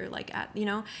sure that you're like at,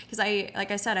 because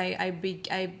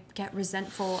I get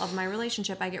resentful of my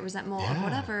relationship. I get resentful of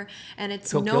whatever, and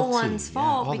it's no one's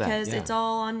fault because it's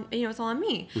all on it's all on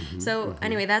me. So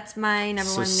anyway, that's my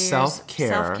number one New Year's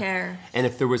self-care. And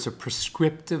if there was a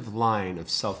prescriptive line of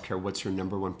self-care, what's your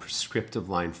number one prescriptive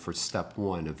line for step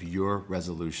 1 of your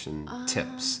resolution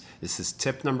tips? This is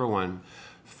tip number 1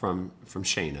 from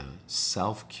Shayna.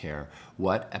 Self-care.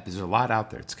 There's a lot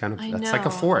out there. It's kind of it's like a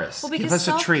forest. Well, because give us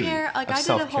a tree. Like of I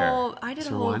did a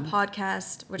whole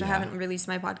podcast, which I haven't released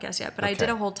my podcast yet, but I did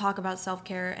a whole talk about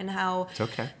self-care and how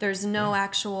there's no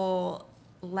actual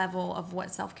level of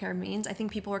what self-care means. I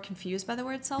think people are confused by the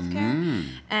word self-care.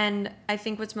 And I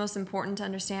think what's most important to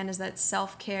understand is that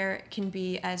self-care can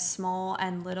be as small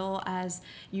and little as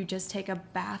you just take a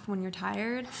bath when you're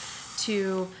tired,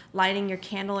 to lighting your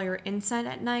candle or your incense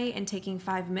at night and taking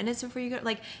 5 minutes before you go.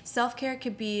 Like, self-care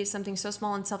could be something so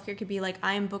small, and self-care could be like,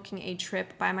 I am booking a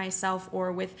trip by myself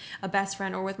or with a best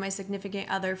friend or with my significant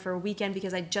other for a weekend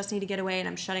because I just need to get away and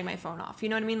I'm shutting my phone off. You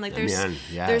know what I mean? Like,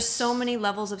 there's so many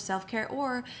levels of self-care.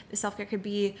 Or the self-care could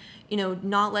be,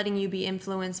 not letting you be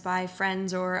influenced by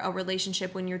friends or a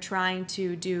relationship when you're trying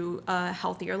to do a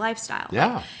healthier lifestyle.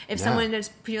 Yeah. Like, if someone is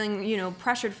feeling,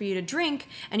 pressured for you to drink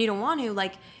and you don't want to,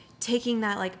 like, taking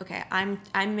that, like, okay, I'm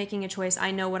making a choice. I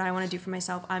know what I want to do for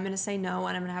myself. I'm going to say no,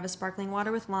 and I'm going to have a sparkling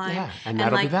water with lime. And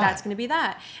that'll be that. That's going to be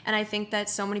that. And I think that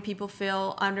so many people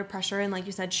feel under pressure and, like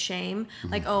you said, shame.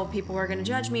 Like, oh, people are going to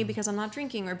judge me because I'm not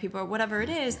drinking, or people, or whatever it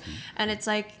is. And it's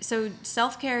like, so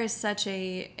self-care is such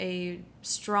a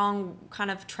strong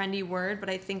kind of trendy word, but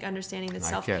I think understanding that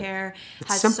self-care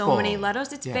has simple. So many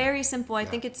letters. It's very simple. I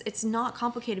think it's not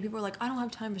complicated. People are like, I don't have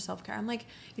time for self-care. I'm like,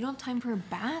 you don't have time for a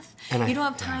bath? And you don't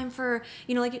have time for,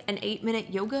 like an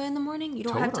 8-minute yoga in the morning? You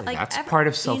don't have to, like, that's part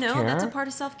of self-care. That's a part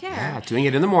of self-care. Yeah, doing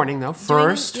it in the morning though.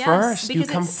 First. You come first, because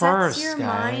it sets your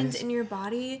mind and your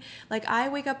body. Like, I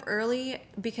wake up early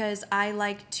because I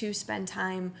like to spend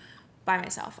time by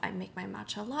myself. I make my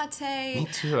matcha latte. Me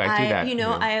too. I do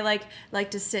that. I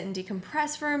like to sit and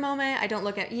decompress for a moment. I don't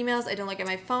look at emails. I don't look at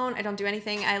my phone. I don't do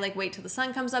anything. I wait till the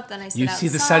sun comes up. Then I sit outside. You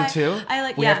see the sun too?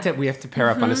 We have to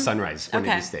pair up on a sunrise one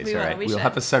of these days. We will. All right, We'll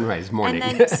have a sunrise morning.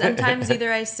 And then sometimes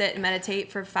either I sit and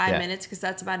meditate for 5 minutes because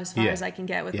that's about as far as I can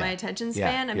get with my attention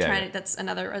span. I'm trying to. That's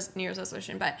another New Year's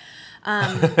resolution, but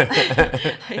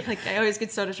I always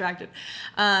get so distracted.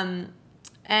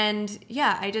 And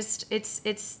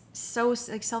it's so,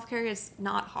 like, self-care is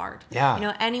not hard.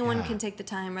 Yeah. Anyone can take the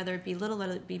time, whether it be little,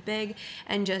 whether it be big,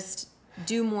 and just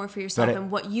do more for yourself.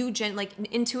 And what you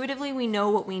intuitively, we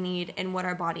know what we need and what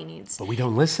our body needs. But we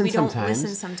don't listen sometimes. We don't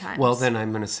listen sometimes. Well, then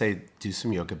I'm going to say do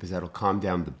some yoga because that'll calm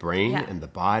down the brain and the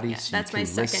body, so that's you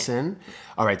can my listen. Second.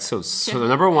 All right, so the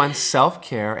number one,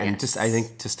 self-care, and I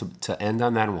think to end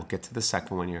on that, and we'll get to the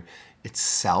second one here. It's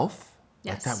self.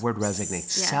 Let that word resonate.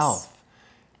 Self.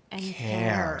 And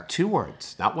care. 2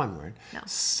 words, not 1 word. No.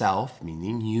 Self,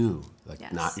 meaning you.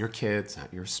 Not your kids,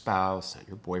 not your spouse, not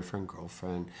your boyfriend,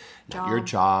 girlfriend, not your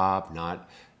job, not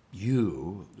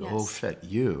you. Oh, shit,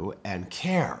 you. And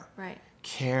care. Right.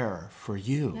 Care for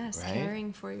you, yes, right?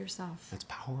 Caring for yourself. That's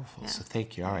powerful. So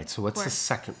thank you. All right, so what's the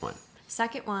second one?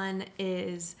 Second one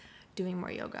is doing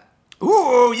more yoga.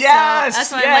 Ooh, yes! So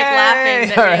that's why I'm laughing.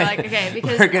 That you're like, okay,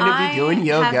 because we're going to be doing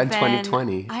yoga in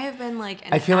 2020. I have been like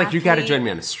I feel like you got to join me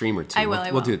on a stream or two. I will.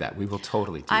 We'll do that. We will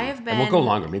totally do that. I have been. And we'll go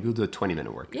longer. Maybe we'll do a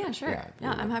 20-minute workout. Yeah, sure.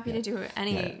 Yeah, I'm happy to do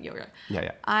any yoga.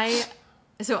 Yeah.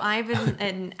 So I've been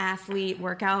an athlete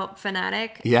workout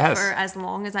fanatic Yes. for as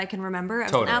long as I can remember. I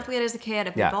was Totally. an athlete as a kid.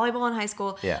 I played Yeah. volleyball in high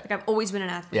school. Yeah. Like I've always been an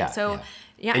athlete. Yeah, So yeah.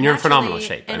 yeah, And you're in phenomenal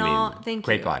naturally, shape. I In mean, all, thank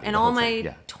great you. body, In the all whole my thing,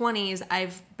 yeah. 20s,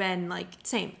 I've been like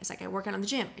same. It's like I work out in the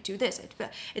gym. I do this.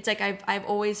 It's like I've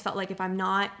always felt like if I'm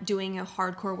not doing a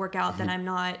hardcore workout, then I'm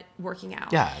not working out.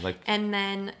 Mm-hmm. Yeah, like And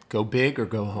then go big or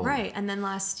go home. right, and then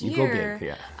last You go year, big,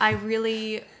 yeah. I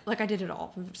really I did it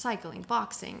all: cycling,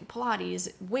 boxing, Pilates,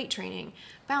 weight training,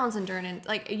 balance endurance,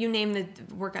 like you name the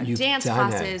workout, You've dance done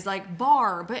classes, like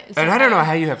bar. But And I don't know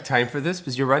how you have time for this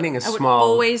because you're running a I would small.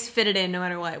 always fit it in no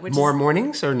matter what. Which More is,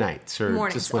 mornings or nights or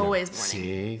Mornings, just whenever? always morning.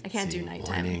 See, I can't do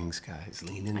nighttime. Mornings, guys,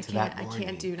 lean into I that can't. I morning.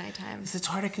 can't do nighttime. Because it's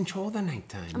hard to control the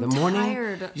nighttime. I'm the morning,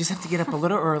 tired. you just have to get up a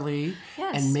little early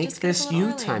Yes, and make just get up this a little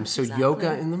you early. time. So Exactly.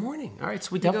 yoga in the morning. All right, so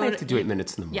we definitely go have to to- do 8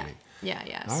 minutes in the Yeah, morning.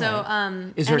 yeah. All So,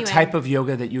 right. Is there anyway, a type of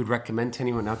yoga that you would recommend to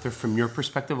anyone out there from your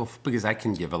perspective? Because I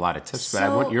can give a lot of tips, but I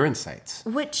So- want your insights.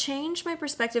 what changed my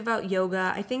perspective about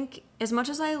yoga? I think as much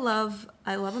as I love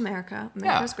America.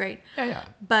 America's great. Yeah.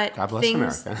 But God bless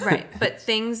things, America. right? But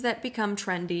things that become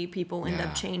trendy, people end Yeah.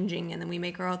 up changing, and then we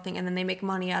make our own thing, and then they make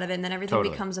money out of it, and then everything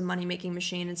Totally. becomes a money making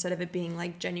machine instead of it being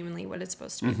like genuinely what it's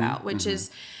supposed to Mm-hmm, be about, which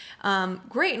is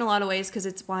great in a lot of ways because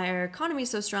it's why our economy is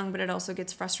so strong. But it also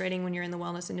gets frustrating when you're in the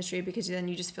wellness industry because then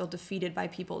you just feel defeated by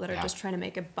people that are Yeah. just trying to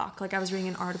make a buck. Like I was reading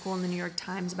an article in the New York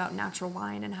Times about natural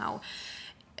wine and how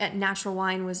natural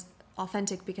wine was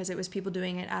authentic because it was people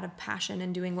doing it out of passion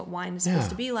and doing what wine is supposed Yeah,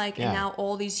 to be like. yeah. And now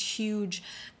all these huge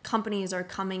companies are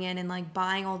coming in and like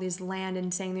buying all these land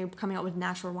and saying they're coming out with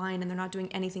natural wine and they're not doing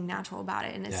anything natural about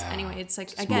it. And it's Yeah. anyway, it's like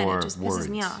Just again, more it just pisses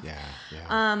me words. off.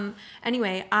 Yeah.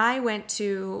 Anyway, I went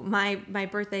to my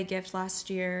birthday gift last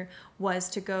year was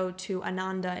to go to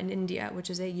Ananda in India, which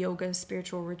is a yoga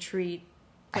spiritual retreat.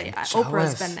 I'm Oprah's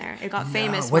jealous. been there. It got No.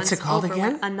 famous. What's once it called Oprah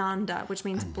again? went. Ananda, which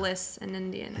means bliss in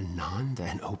Indian. Ananda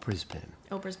and Oprah's been.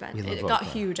 Oprah's been. We love It got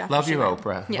Oprah. huge after Love she you, went.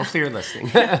 Oprah. Yeah. Hopefully you're listening.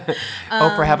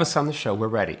 Oprah, have us on the show. We're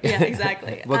ready. Yeah,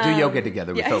 exactly. We'll do yoga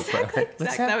together with yeah, Oprah. exactly, Let's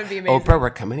exactly. have- That would be amazing. Oprah, we're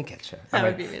coming to get you. That All would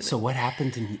right. be amazing. So what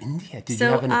happened in India? Did you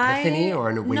So have an epiphany or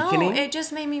an awakening? No, it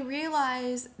just made me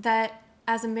realize that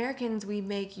as Americans, we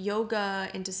make yoga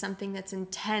into something that's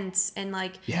intense and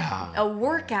like Yeah. a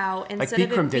workout Like instead of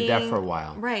Bikram it did that being- for a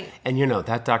while. Right. And you know,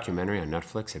 that documentary on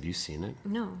Netflix, have you seen it?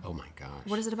 No. Oh my gosh.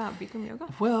 What is it about? Bikram yoga?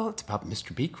 Well, it's about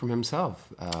Mr. Bikram himself.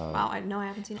 Wow, I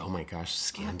haven't seen it. Oh my gosh,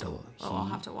 scandal. I'll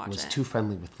have to watch was it. too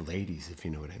friendly with the ladies, if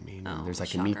you know what I mean. Oh, And there's like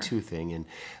shocker. a Me Too thing, and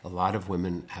a lot of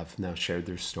women have now shared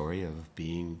their story of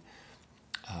being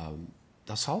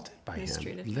assaulted by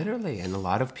Mistreated, him, yeah. literally. And a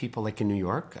lot of people, like in New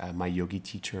York, my yogi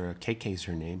teacher, KK is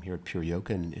her name, here at Pure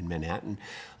Yoga in Manhattan,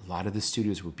 a lot of the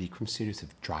studios where Bikram studios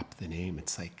have dropped the name.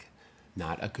 It's like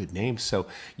not a good name. So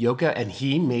yoga, and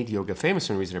he made yoga famous.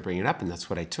 And the reason I bring it up, and that's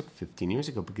what I took 15 years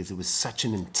ago, because it was such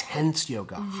an intense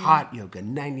yoga, Mm-hmm. hot yoga,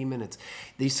 90 minutes.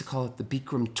 They used to call it the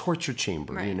Bikram torture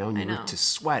chamber, Right, you know, and I you were know. to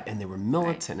sweat, and they were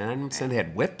militant. And I'm not saying they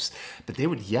had whips, but they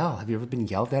would yell. Have you ever been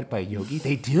yelled at by a yogi?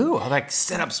 They do. I'll like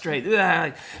sit up straight.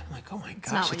 I'm like, oh my not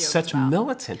gosh, what it's yoga's such about.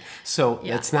 militant. So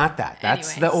Yeah. it's not that.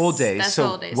 That's the Anyways, old days. that's So the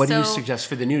old days. what do you So- suggest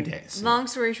for the new days? Long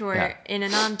story short, Yeah. in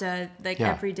Ananda, like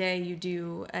Yeah. every day you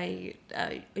do a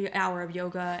hour of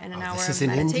yoga and an hour this of is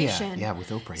in India. meditation. Yeah, with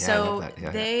Oprah. Yeah, I so love that. Yeah,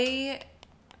 yeah. they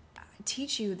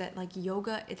teach you that like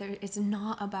yoga, it's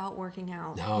not about working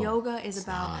out. No, Yoga is it's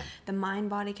about not. the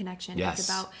mind-body connection. Yes. It's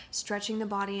about stretching the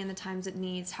body in the times it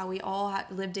needs. How we all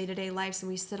live day-to-day lives, and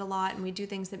we sit a lot and we do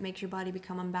things that make your body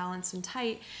become unbalanced and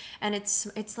tight. And it's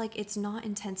like it's not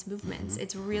intense movements. Mm-hmm.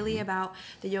 It's really about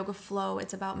the yoga flow.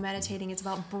 It's about meditating. It's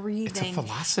about breathing. It's a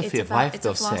philosophy It's of about- life, it's a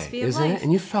they'll say, philosophy of isn't life. it?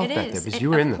 And you felt It that is. there because And you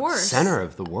were of in the course. center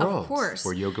of the world, Of course.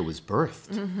 where yoga was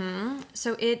birthed.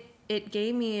 So it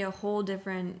gave me a whole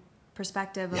different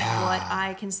perspective of Yeah. what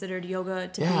I considered yoga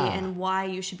to Yeah. be and why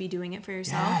you should be doing it for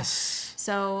yourself. Yes.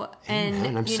 So, Amen.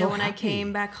 and I'm you so know, when I happy.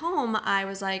 came back home, I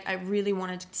was like, I really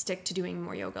wanted to stick to doing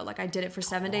more yoga. Like I did it for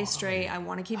 7 days straight. I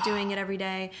want to keep doing it every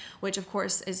day, which of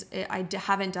course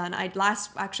haven't done.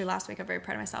 Last week, I'm very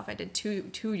proud of myself. I did two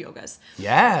yogas.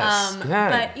 Yes. Good.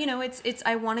 But you know, it's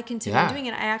I want to continue Yeah. doing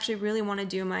it. I actually really want to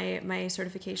do my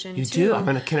certification you too. do. I'm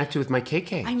going to connect you with my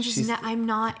KK. I'm just She's- I'm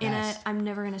not in Yes. I'm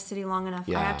never in a city long enough.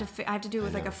 I Yeah. have to I have to do it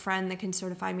with like a friend that can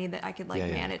certify me that I could like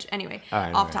manage. Anyway, all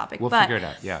right, off topic. We'll but, figure it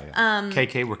out. Yeah.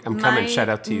 KK, I'm coming. Shout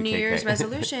out to you, New KK. Year's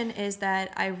resolution is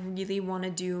that I really want to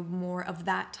do more of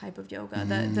that type of yoga.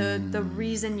 The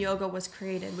reason yoga was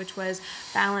created, which was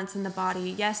balance in the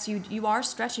body. Yes, you are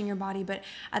stretching your body, but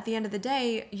at the end of the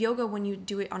day, yoga, when you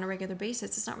do it on a regular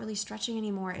basis, it's not really stretching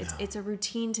anymore. It's a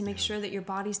routine to make sure that your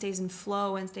body stays in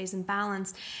flow and stays in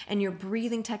balance, and your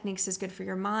breathing techniques is good for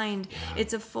your mind.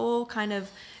 It's a full kind of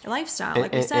lifestyle,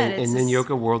 like we said. And in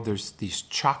yoga world, there's these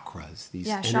chakras, these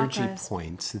energy chakras.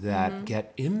 points that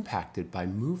get impacted by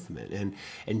movement.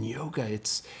 And yoga,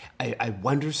 I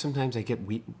wonder sometimes, I get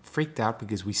freaked out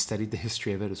because we studied the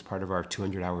history of it as part of our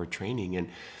 200-hour training. And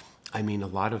I mean, a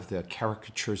lot of the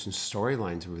caricatures and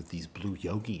storylines are with these blue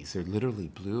yogis. They're literally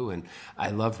blue. And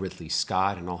I love Ridley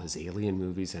Scott and all his alien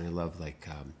movies. And I love like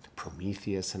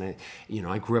Prometheus. And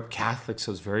I grew up Catholic,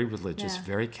 so I was very religious,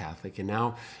 very Catholic. And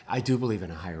now I do believe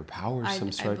in a higher power of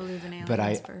some sort. I believe in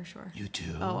aliens for sure. You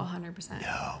do? Oh, 100%.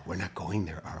 No, we're not going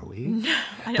there, are we? No,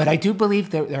 but I do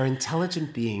believe there are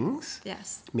intelligent beings.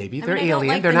 Yes. Maybe they're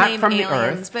alien. They're not from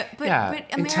aliens, the Earth.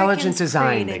 But intelligent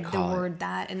design, they created call the it. word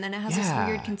that, and then it has this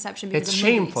weird conception because it's of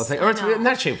shameful. movies. It's like, or it's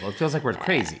not shameful. It feels like we're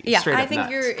crazy. Yeah, Straight I up think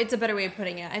nuts. it's a better way of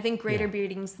putting it. I think greater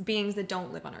beings that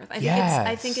don't live on Earth.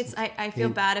 I feel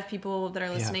bad if people that are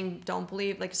listening don't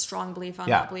believe, like strong belief on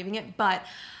not believing it, but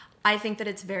I think that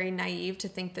it's very naive to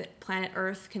think that planet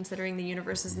Earth, considering the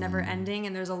universe is never ending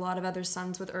and there's a lot of other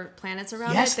suns with Earth planets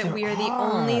around it, that we are the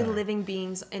only living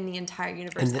beings in the entire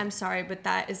universe. I'm sorry, but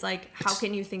that is like, how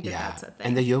can you think that that's a thing?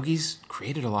 And the yogis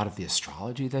created a lot of the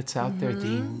astrology that's out there.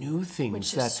 They knew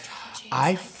things that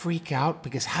I freak out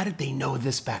because how did they know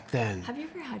this back then? Have you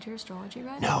ever had your astrology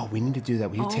read? No, we need to do that.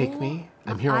 Will you take me?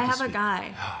 I'm here. I have a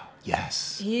guy.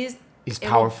 Yes. He's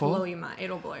powerful.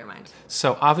 It'll blow your mind.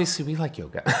 So obviously we like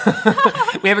yoga.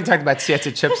 We haven't talked about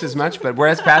Siesta chips as much, but we're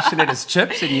as passionate as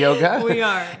chips in yoga. We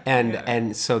are.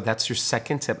 And so that's your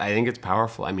second tip. I think it's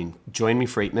powerful. I mean, join me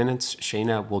for 8 minutes.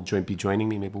 Shayna will be joining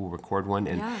me. Maybe we'll record one.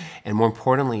 And more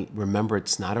importantly, remember,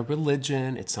 it's not a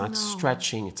religion. It's not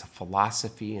stretching. It's a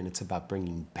philosophy, and it's about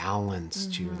bringing balance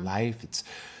to your life. It's,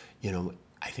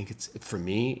 I think for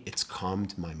me, it's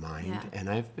calmed my mind, and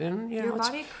I've been, your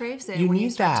body craves it. You when need you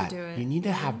start that. To do it. You need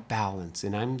to have balance,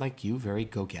 and I'm like you, very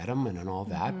go get 'em and all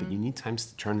that. But you need times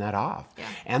to turn that off,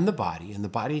 and the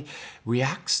body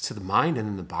reacts to the mind, and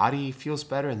then the body feels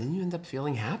better, and then you end up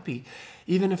feeling happy,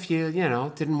 even if you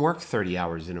didn't work 30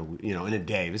 hours in a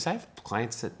day. Because I have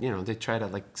clients that they try to,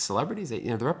 like celebrities,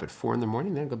 they're up at 4 a.m,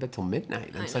 they don't go to bed till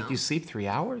midnight. And it's like, you sleep 3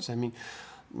 hours. I mean.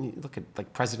 You look at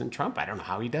like President Trump. I don't know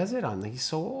how he does it. He's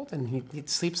so old and he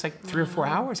sleeps like 3 or 4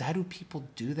 hours. How do people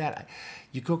do that?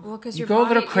 You go a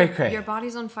little cray-cray. Your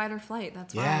body's on fight or flight.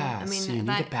 That's why. Yeah, I mean, so you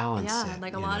need to balance Yeah, it,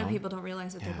 like a lot of people don't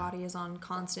realize that their body is on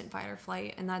constant fight or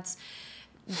flight, and that's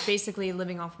basically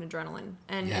living off an adrenaline.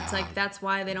 And it's like that's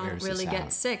why they don't really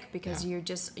get sick, because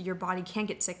your body can't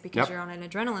get sick because you're on an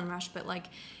adrenaline rush, but like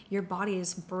your body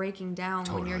is breaking down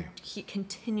when you're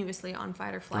continuously on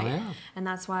fight or flight. And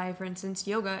that's why, for instance,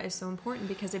 yoga is so important,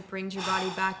 because it brings your body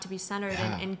back to be centered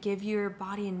and give your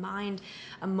body and mind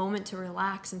a moment to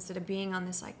relax instead of being on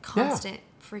this like constant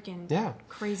freaking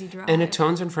crazy drive. And it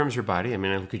tones and firms your body. I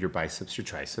mean, I look at your biceps, your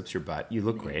triceps, your butt. You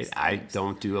look great. I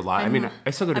don't do a lot. I mean, I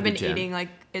still go to the gym. I've been eating like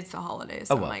it's the holidays.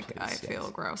 So I feel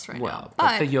gross right now.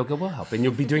 But the yoga will help. And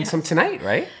you'll be doing some tonight,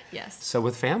 right? Yes. So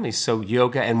with families. So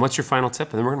yoga. And what's your final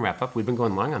tip? And then we're going to wrap up. We've been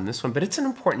going long on this one, but it's an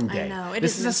important day. I know.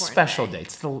 This is a special day.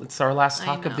 It's our last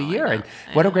talk of the year. And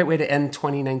what a great way to end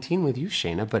 2019 with you,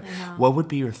 Shayna. But what would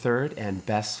be your third and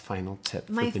best final tip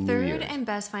for the new year? My third and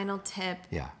best final tip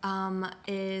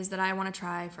is that I want to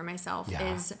try for myself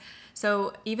is,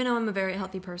 so even though I'm a very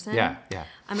healthy person,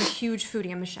 I'm a huge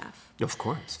foodie. I'm a chef. Of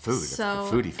course, food. So,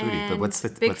 foodie. But what's the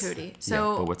big foodie?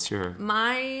 So, but what's your?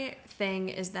 My thing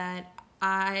is that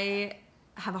I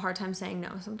have a hard time saying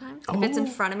no sometimes. If it's in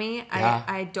front of me,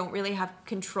 I don't really have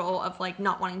control of like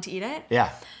not wanting to eat it. Yeah.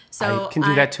 So I can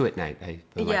do that too at night. I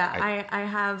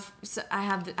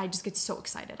just get so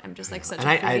excited. I'm just like such a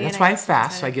foodie. foodie. That's why I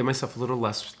fast. So I give myself a little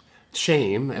less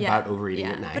shame about overeating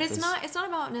at night. But it's not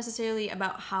about necessarily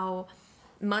about how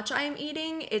much I am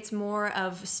eating. It's more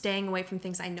of staying away from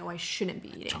things I know I shouldn't be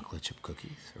eating. Chocolate chip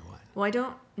cookies or what? Well, I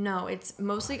don't know. It's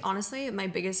mostly, honestly, my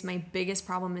biggest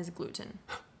problem is gluten.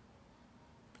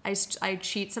 I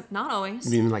cheat some, not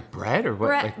always. You mean like bread or what?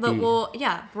 Bread,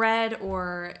 bread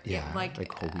or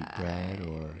like whole wheat bread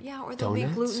or or there'll be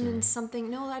gluten in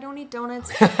something. No, I don't eat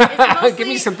donuts. Give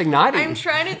me something naughty. I'm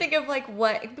trying to think of like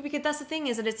what, because that's the thing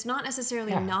is that it's not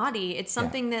necessarily naughty. It's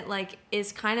something that like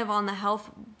is kind of on the health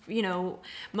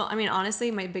I mean,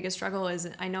 honestly, my biggest struggle is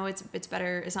I know it's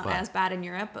better. It's not as bad in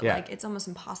Europe, but like it's almost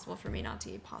impossible for me not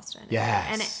to eat pasta.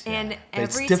 Yes. And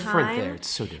every it's different time there. It's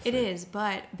so different. it is,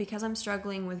 but because I'm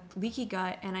struggling with leaky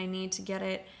gut and I need to get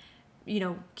it,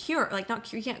 cure, like not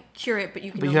cure, you can't cure it, but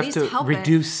you can at least help it. But you have to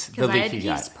reduce the leaky gut. I had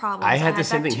yeast problems. I had the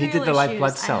same thing. He did the live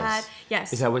blood cells.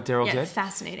 Yes. Is that what Daryl did?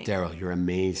 Fascinating. Daryl, you're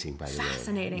amazing, by the way.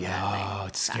 Fascinating. Yeah,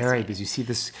 it's scary because you see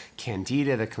this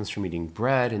candida that comes from eating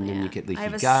bread, and then you get leaky gut.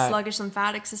 I have a sluggish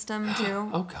lymphatic system too.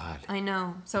 Oh God. I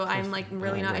know. So I'm like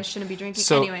really not. I shouldn't be drinking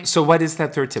anyway. So what is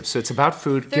that third tip? So it's about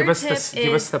food. Give us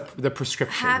the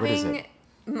prescription. What is it?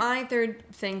 My third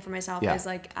thing for myself is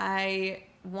like I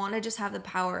want to just have the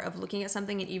power of looking at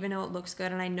something, and even though it looks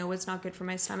good and I know it's not good for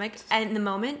my stomach, and in the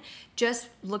moment just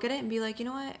look at it and be like, you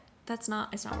know what, it's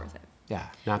not worth it. Yeah,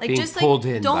 not like, being just pulled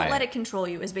like, in. Don't let it control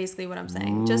you is basically what I'm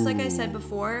saying. Just like I said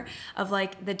before, of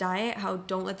like the diet, how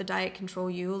don't let the diet control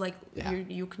you. Like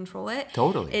you control it.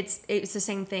 Totally. It's the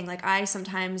same thing. Like I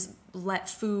sometimes let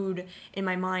food in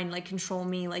my mind like control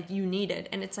me, like you need it,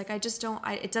 and it's like I just don't.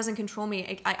 It doesn't control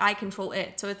me. I control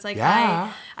it. So it's like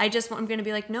I'm gonna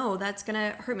be like, no, that's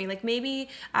gonna hurt me. Like maybe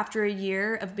after a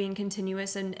year of being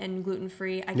continuous and gluten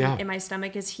free, and my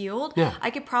stomach is healed. Yeah. I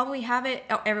could probably have it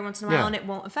every once in a while and it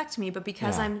won't affect me. But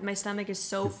because my stomach is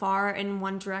so far in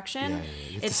one direction,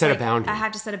 you have to set a boundary. I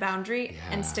have to set a boundary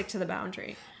and stick to the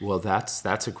boundary. Well, that's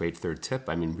a great third tip.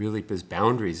 I mean, really, because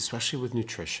boundaries, especially with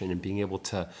nutrition and being able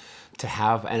to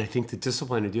have, and I think the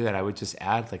discipline to do that, I would just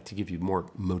add, like, to give you more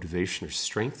motivation or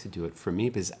strength to do it for me,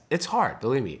 because it's hard,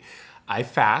 believe me. I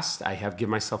fast. I give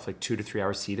myself like 2 to 3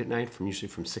 hours to eat at night, usually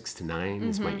from 6 to 9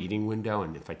 is my eating window.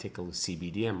 And if I take a little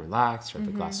CBD, I'm relaxed, or I have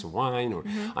a glass of wine, or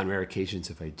on rare occasions,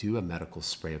 if I do a medical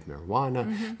spray of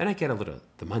marijuana, then I get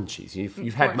the munchies.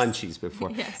 You've had munchies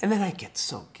before. Yes. And then I get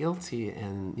so guilty,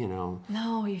 and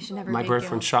No, you should never. My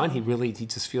boyfriend Sean, he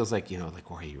just feels like, like,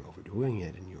 oh, hey, you're overdoing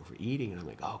it and you're overeating. And I'm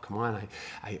like, oh, come on,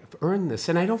 I've earned this.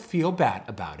 And I don't feel bad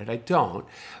about it. I don't.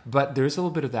 But there's a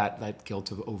little bit of that guilt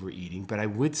of overeating. But I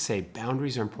would say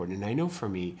boundaries are important. And I know for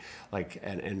me, like,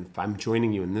 and if I'm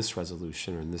joining you in this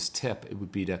resolution or in this tip, it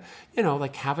would be to,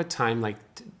 like, have a time, like,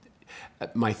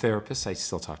 my therapist, I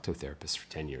still talk to a therapist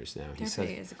for 10 years now. He says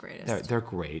is the greatest. They're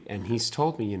great. And he's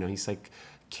told me, he's like,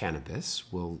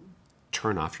 cannabis will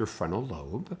turn off your frontal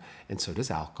lobe, and so does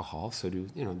alcohol. So do,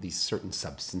 these certain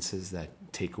substances that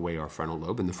take away our frontal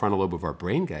lobe. And the frontal lobe of our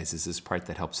brain, guys, is this part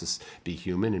that helps us be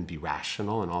human and be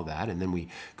rational and all that. And then we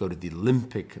go to the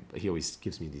limbic. He always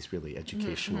gives me these really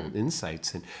educational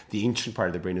insights. And the ancient part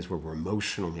of the brain is where we're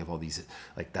emotional. We have all these,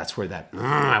 like, that's where that,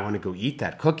 I want to go eat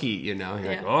that cookie, You're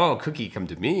like, oh, cookie, come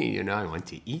to me, I want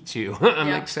to eat you. I'm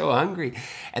like so hungry.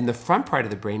 And the front part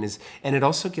of the brain is, and it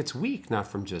also gets weak, not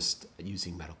from just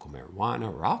using medical marijuana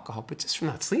or alcohol, but just from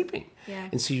not sleeping. Yeah.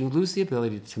 And so you lose the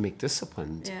ability to make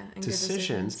disciplined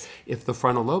decisions if the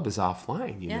frontal lobe is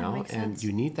offline, makes and sense.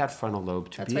 you need that frontal lobe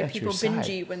to be at your side. That's why people binge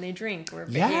eat when they drink. Or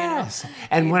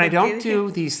And when I don't do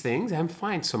these things, I'm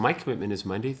fine. So my commitment is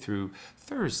Monday through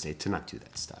Thursday to not do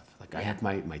that stuff. Like I have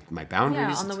my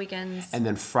boundaries. On the weekends. And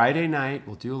then Friday night,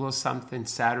 we'll do a little something.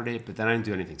 Saturday, but then I don't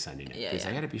do anything Sunday night. Because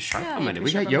I got to be sharp on Monday.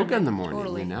 We got yoga in the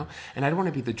morning, And I don't want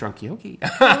to be the drunk yogi.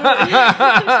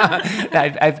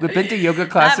 I've been to yoga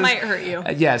classes. That might hurt you.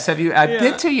 Yes. I've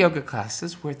been to yoga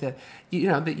classes where it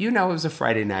was a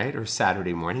Friday night or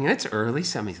Saturday morning, and it's early.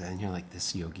 And you're like,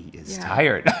 this yogi is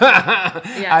tired.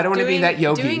 I don't want to be that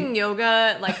yogi. Doing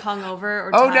yoga like hungover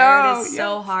or tired is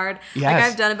so hard. Yes. Like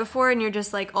I've done it before, and you're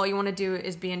just like, all you want to do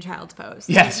is be in child's pose.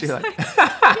 Yes, you're like,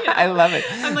 I love it.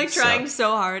 I'm like trying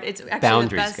so hard. It's actually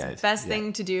the best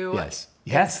thing to do.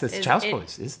 Yes, that's child's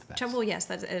pose is the best. Well, yes,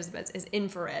 that is the best. Is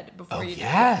infrared before you do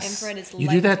it. Infrared is you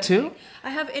do that too?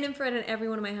 I have an infrared in every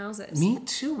one of my houses. Me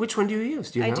too. Which one do you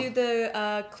use? I do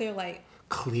the clear light.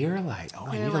 Clear light. Oh,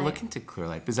 I need to look into clear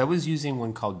light because I was using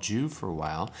one called Joovv for a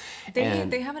while. They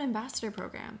have an ambassador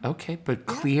program. Okay, but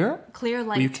clear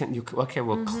light.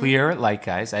 Clear light,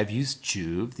 guys. I've used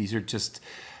Joovv. These are just.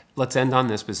 Let's end on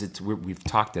this because we've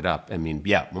talked it up. I mean,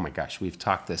 oh my gosh, we've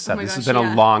talked this up. This has been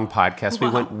a long podcast. Wow.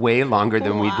 We went way longer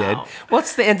than we did. Well,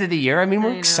 it's the end of the year. I mean,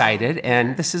 we're excited,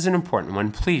 and this is an important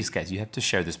one. Please, guys, you have to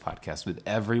share this podcast with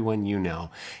everyone you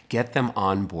know. Get them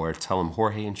on board. Tell them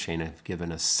Jorge and Shana have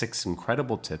given us 6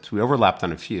 incredible tips. We overlapped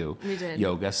on a few. We did.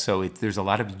 Yoga, so there's a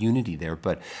lot of unity there.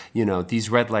 But, these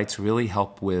red lights really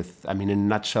help with, in a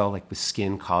nutshell, like with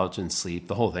skin, collagen, sleep,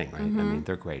 the whole thing, right? Mm-hmm. I mean,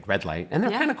 they're great. Red light. And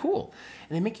they're kind of cool.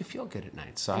 And they make you feel good at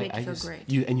night. So I feel great.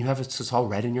 You have it's all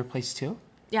red in your place too?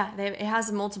 Yeah, it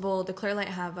has multiple. The Clear Light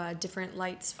have different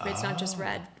lights. It's not just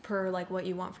red per like what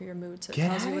you want for your mood. So it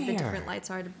tells you what the different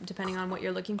lights are depending on what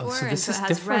you're looking for. So and this so is it has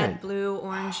different. red, blue,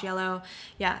 orange, yellow.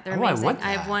 Yeah, they're I amazing. want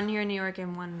I have that. one here in New York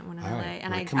and one in LA.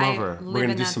 And I come over. live We're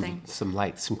gonna in do that thing. some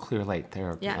light, some clear light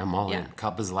there. Yeah, I'm all yeah. in.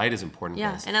 Because light is important.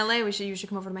 Yeah, guys. in LA, you should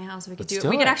come over to my house. We could Let's do it. do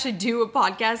We could it. actually do a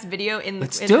podcast video in the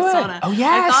do it. sauna. Oh,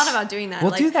 yes. I thought about doing that.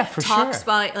 We'll like, do that for talk sure.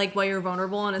 about like while you're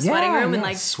vulnerable in a sweating room and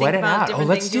like sweat think it about out. different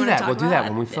Let's things do you want that. to talk We'll do about. that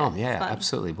when we film. it's Yeah, fun.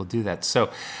 absolutely. We'll do that. So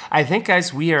I think,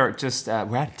 guys, we are just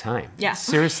we're out of time. Yeah.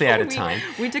 Seriously out of time.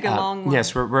 We took a long one.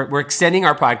 Yes, we're extending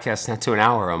our podcast now to an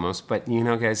hour almost. But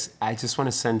guys, I just want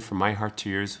to send from my heart to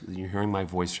yours. You're hearing my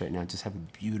voice right now. Just have a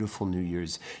beautiful New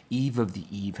Year's Eve of the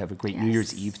Eve. Have a great New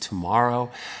Year's Eve tomorrow.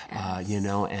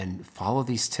 And follow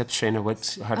these tips, Shayna.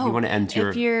 How do you want to end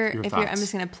your thoughts? I'm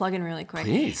just gonna plug in really quick.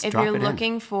 Please, if drop you're it in.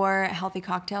 looking for healthy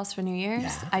cocktails for New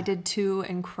Year's, I did 2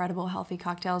 incredible healthy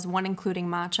cocktails. One including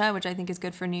matcha, which I think is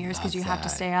good for New Year's because you have to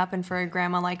that. stay up. And for a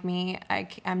grandma like me, I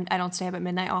don't stay up at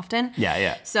midnight often.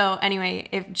 Yeah. So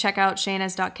anyway, check out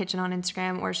Shayna's.kitchen on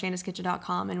Instagram or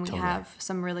Shayna'sKitchen.com, and we have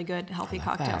some really good healthy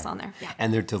cocktails on there. Yeah.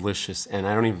 And they're delicious. And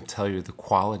I don't even tell you the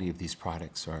quality of these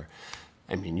products are.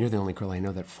 I mean, you're the only girl I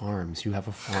know that farms. You have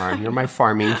a farm. You're my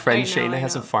farming friend. Shayna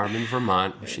has a farm in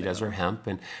Vermont where she does her hemp,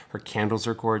 and her candles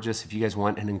are gorgeous. If you guys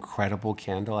want an incredible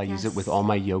candle, I use it with all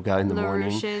my yoga in the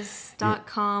morning.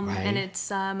 LaRouches.com, Right. and it's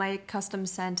my custom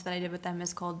scent that I did with them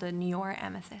is called the Nior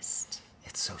Amethyst.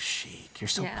 It's so chic. You're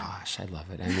so Yeah. posh. I love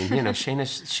it. I mean, Shayna,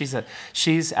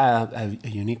 she's a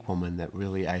unique woman that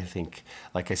really, I think,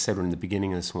 like I said in the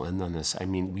beginning of this, we'll end on this. I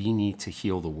mean, we need to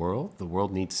heal the world. The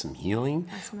world needs some healing.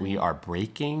 We are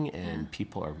breaking, and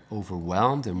people are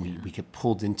overwhelmed, and we get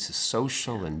pulled into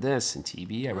social and this and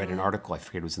TV. I read an article, I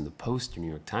forget it was in the Post or New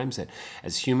York Times, that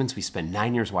as humans, we spend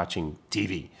 9 years watching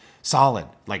TV. Solid,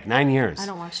 like 9 years. I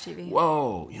don't watch TV.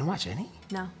 Whoa, you don't watch any?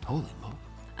 No. Holy moly.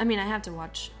 I mean, I have to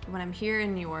watch, when I'm here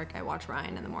in New York, I watch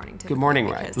Ryan in the morning typically. Good morning,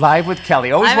 Ryan. because Live with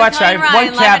Kelly. Always Live with watch Kelly and Ryan,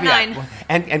 one live at caveat.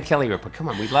 9. And Kelly Ripa. Come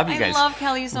on, we love you guys. I love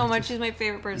Kelly so much. She's my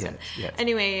favorite person. Yes.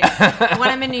 Anyway, when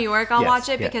I'm in New York, I'll Yes, watch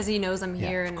it yeah. because he knows I'm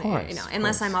here, of and course,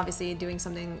 unless of I'm obviously doing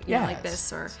something like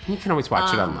this or. You can always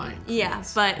watch it online. Yeah,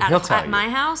 Yes. but And he'll tell at you. my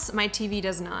house, my TV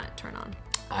does not turn on.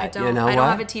 I don't. you know I don't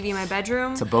what? have a TV in my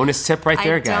bedroom. It's a bonus tip right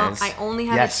there, guys. I only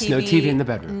have yes, a TV. no TV in the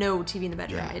bedroom. No TV in the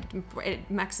bedroom. Yeah.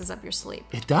 It messes up your sleep.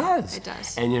 It does. It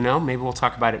does. And maybe we'll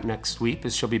talk about it next week,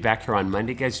 because she'll be back here on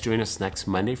Monday. Guys, join us next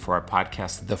Monday for our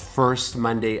podcast, the first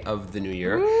Monday of the new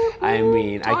year. Woo-hoo, I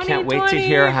mean, I can't wait to 2020.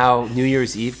 hear how New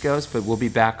Year's Eve goes, but we'll be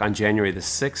back on January the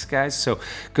 6th, guys. So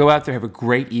go out there, have a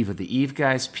great Eve of the Eve,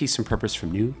 guys. Peace and purpose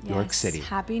from New York City.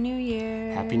 Happy New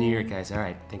Year. Happy New Year, guys. All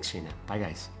right. Thanks, Shayna. Bye,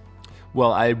 guys.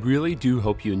 Well, I really do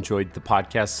hope you enjoyed the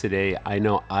podcast today. I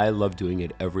know I love doing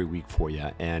it every week for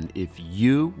you. And if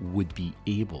you would be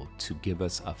able to give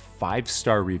us a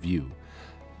 5-star review,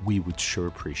 we would sure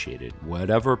appreciate it.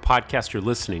 Whatever podcast you're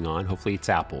listening on, hopefully it's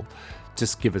Apple,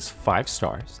 just give us 5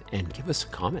 stars and give us a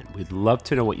comment. We'd love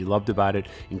to know what you loved about it.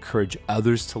 Encourage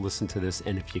others to listen to this.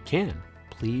 And if you can,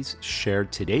 please share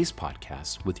today's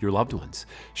podcast with your loved ones.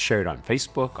 Share it on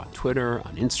Facebook, on Twitter,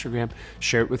 on Instagram.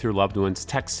 Share it with your loved ones.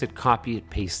 Text it, copy it,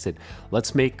 paste it.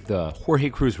 Let's make the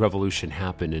Jorge Cruz revolution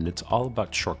happen. And it's all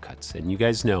about shortcuts. And you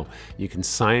guys know you can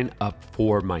sign up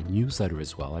for my newsletter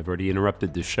as well. I've already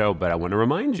interrupted the show, but I want to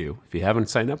remind you, if you haven't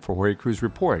signed up for Jorge Cruz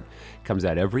Report, it comes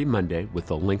out every Monday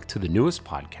with a link to the newest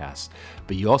podcast.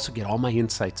 But you also get all my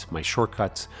insights, my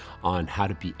shortcuts on how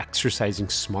to be exercising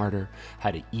smarter, how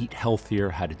to eat healthier,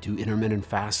 how to do intermittent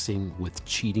fasting with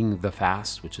cheating the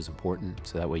fast, which is important.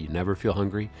 So that way you never feel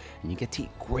hungry and you get to eat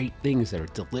great things that are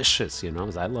delicious.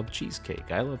 As I love cheesecake,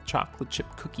 I love chocolate chip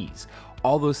cookies,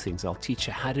 all those things. I'll teach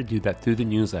you how to do that through the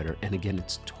newsletter. And again,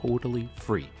 it's totally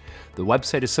free. The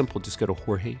website is simple. Just go to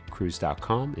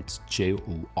JorgeCruz.com. It's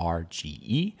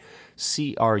JorgeCruz.com.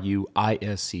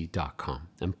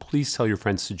 And please tell your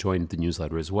friends to join the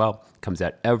newsletter as well. It comes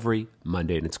out every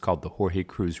Monday, and it's called the Jorge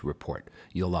Cruz Report.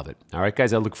 You'll love it. All right,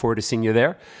 guys, I look forward to seeing you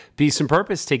there. Peace and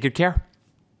purpose. Take good care.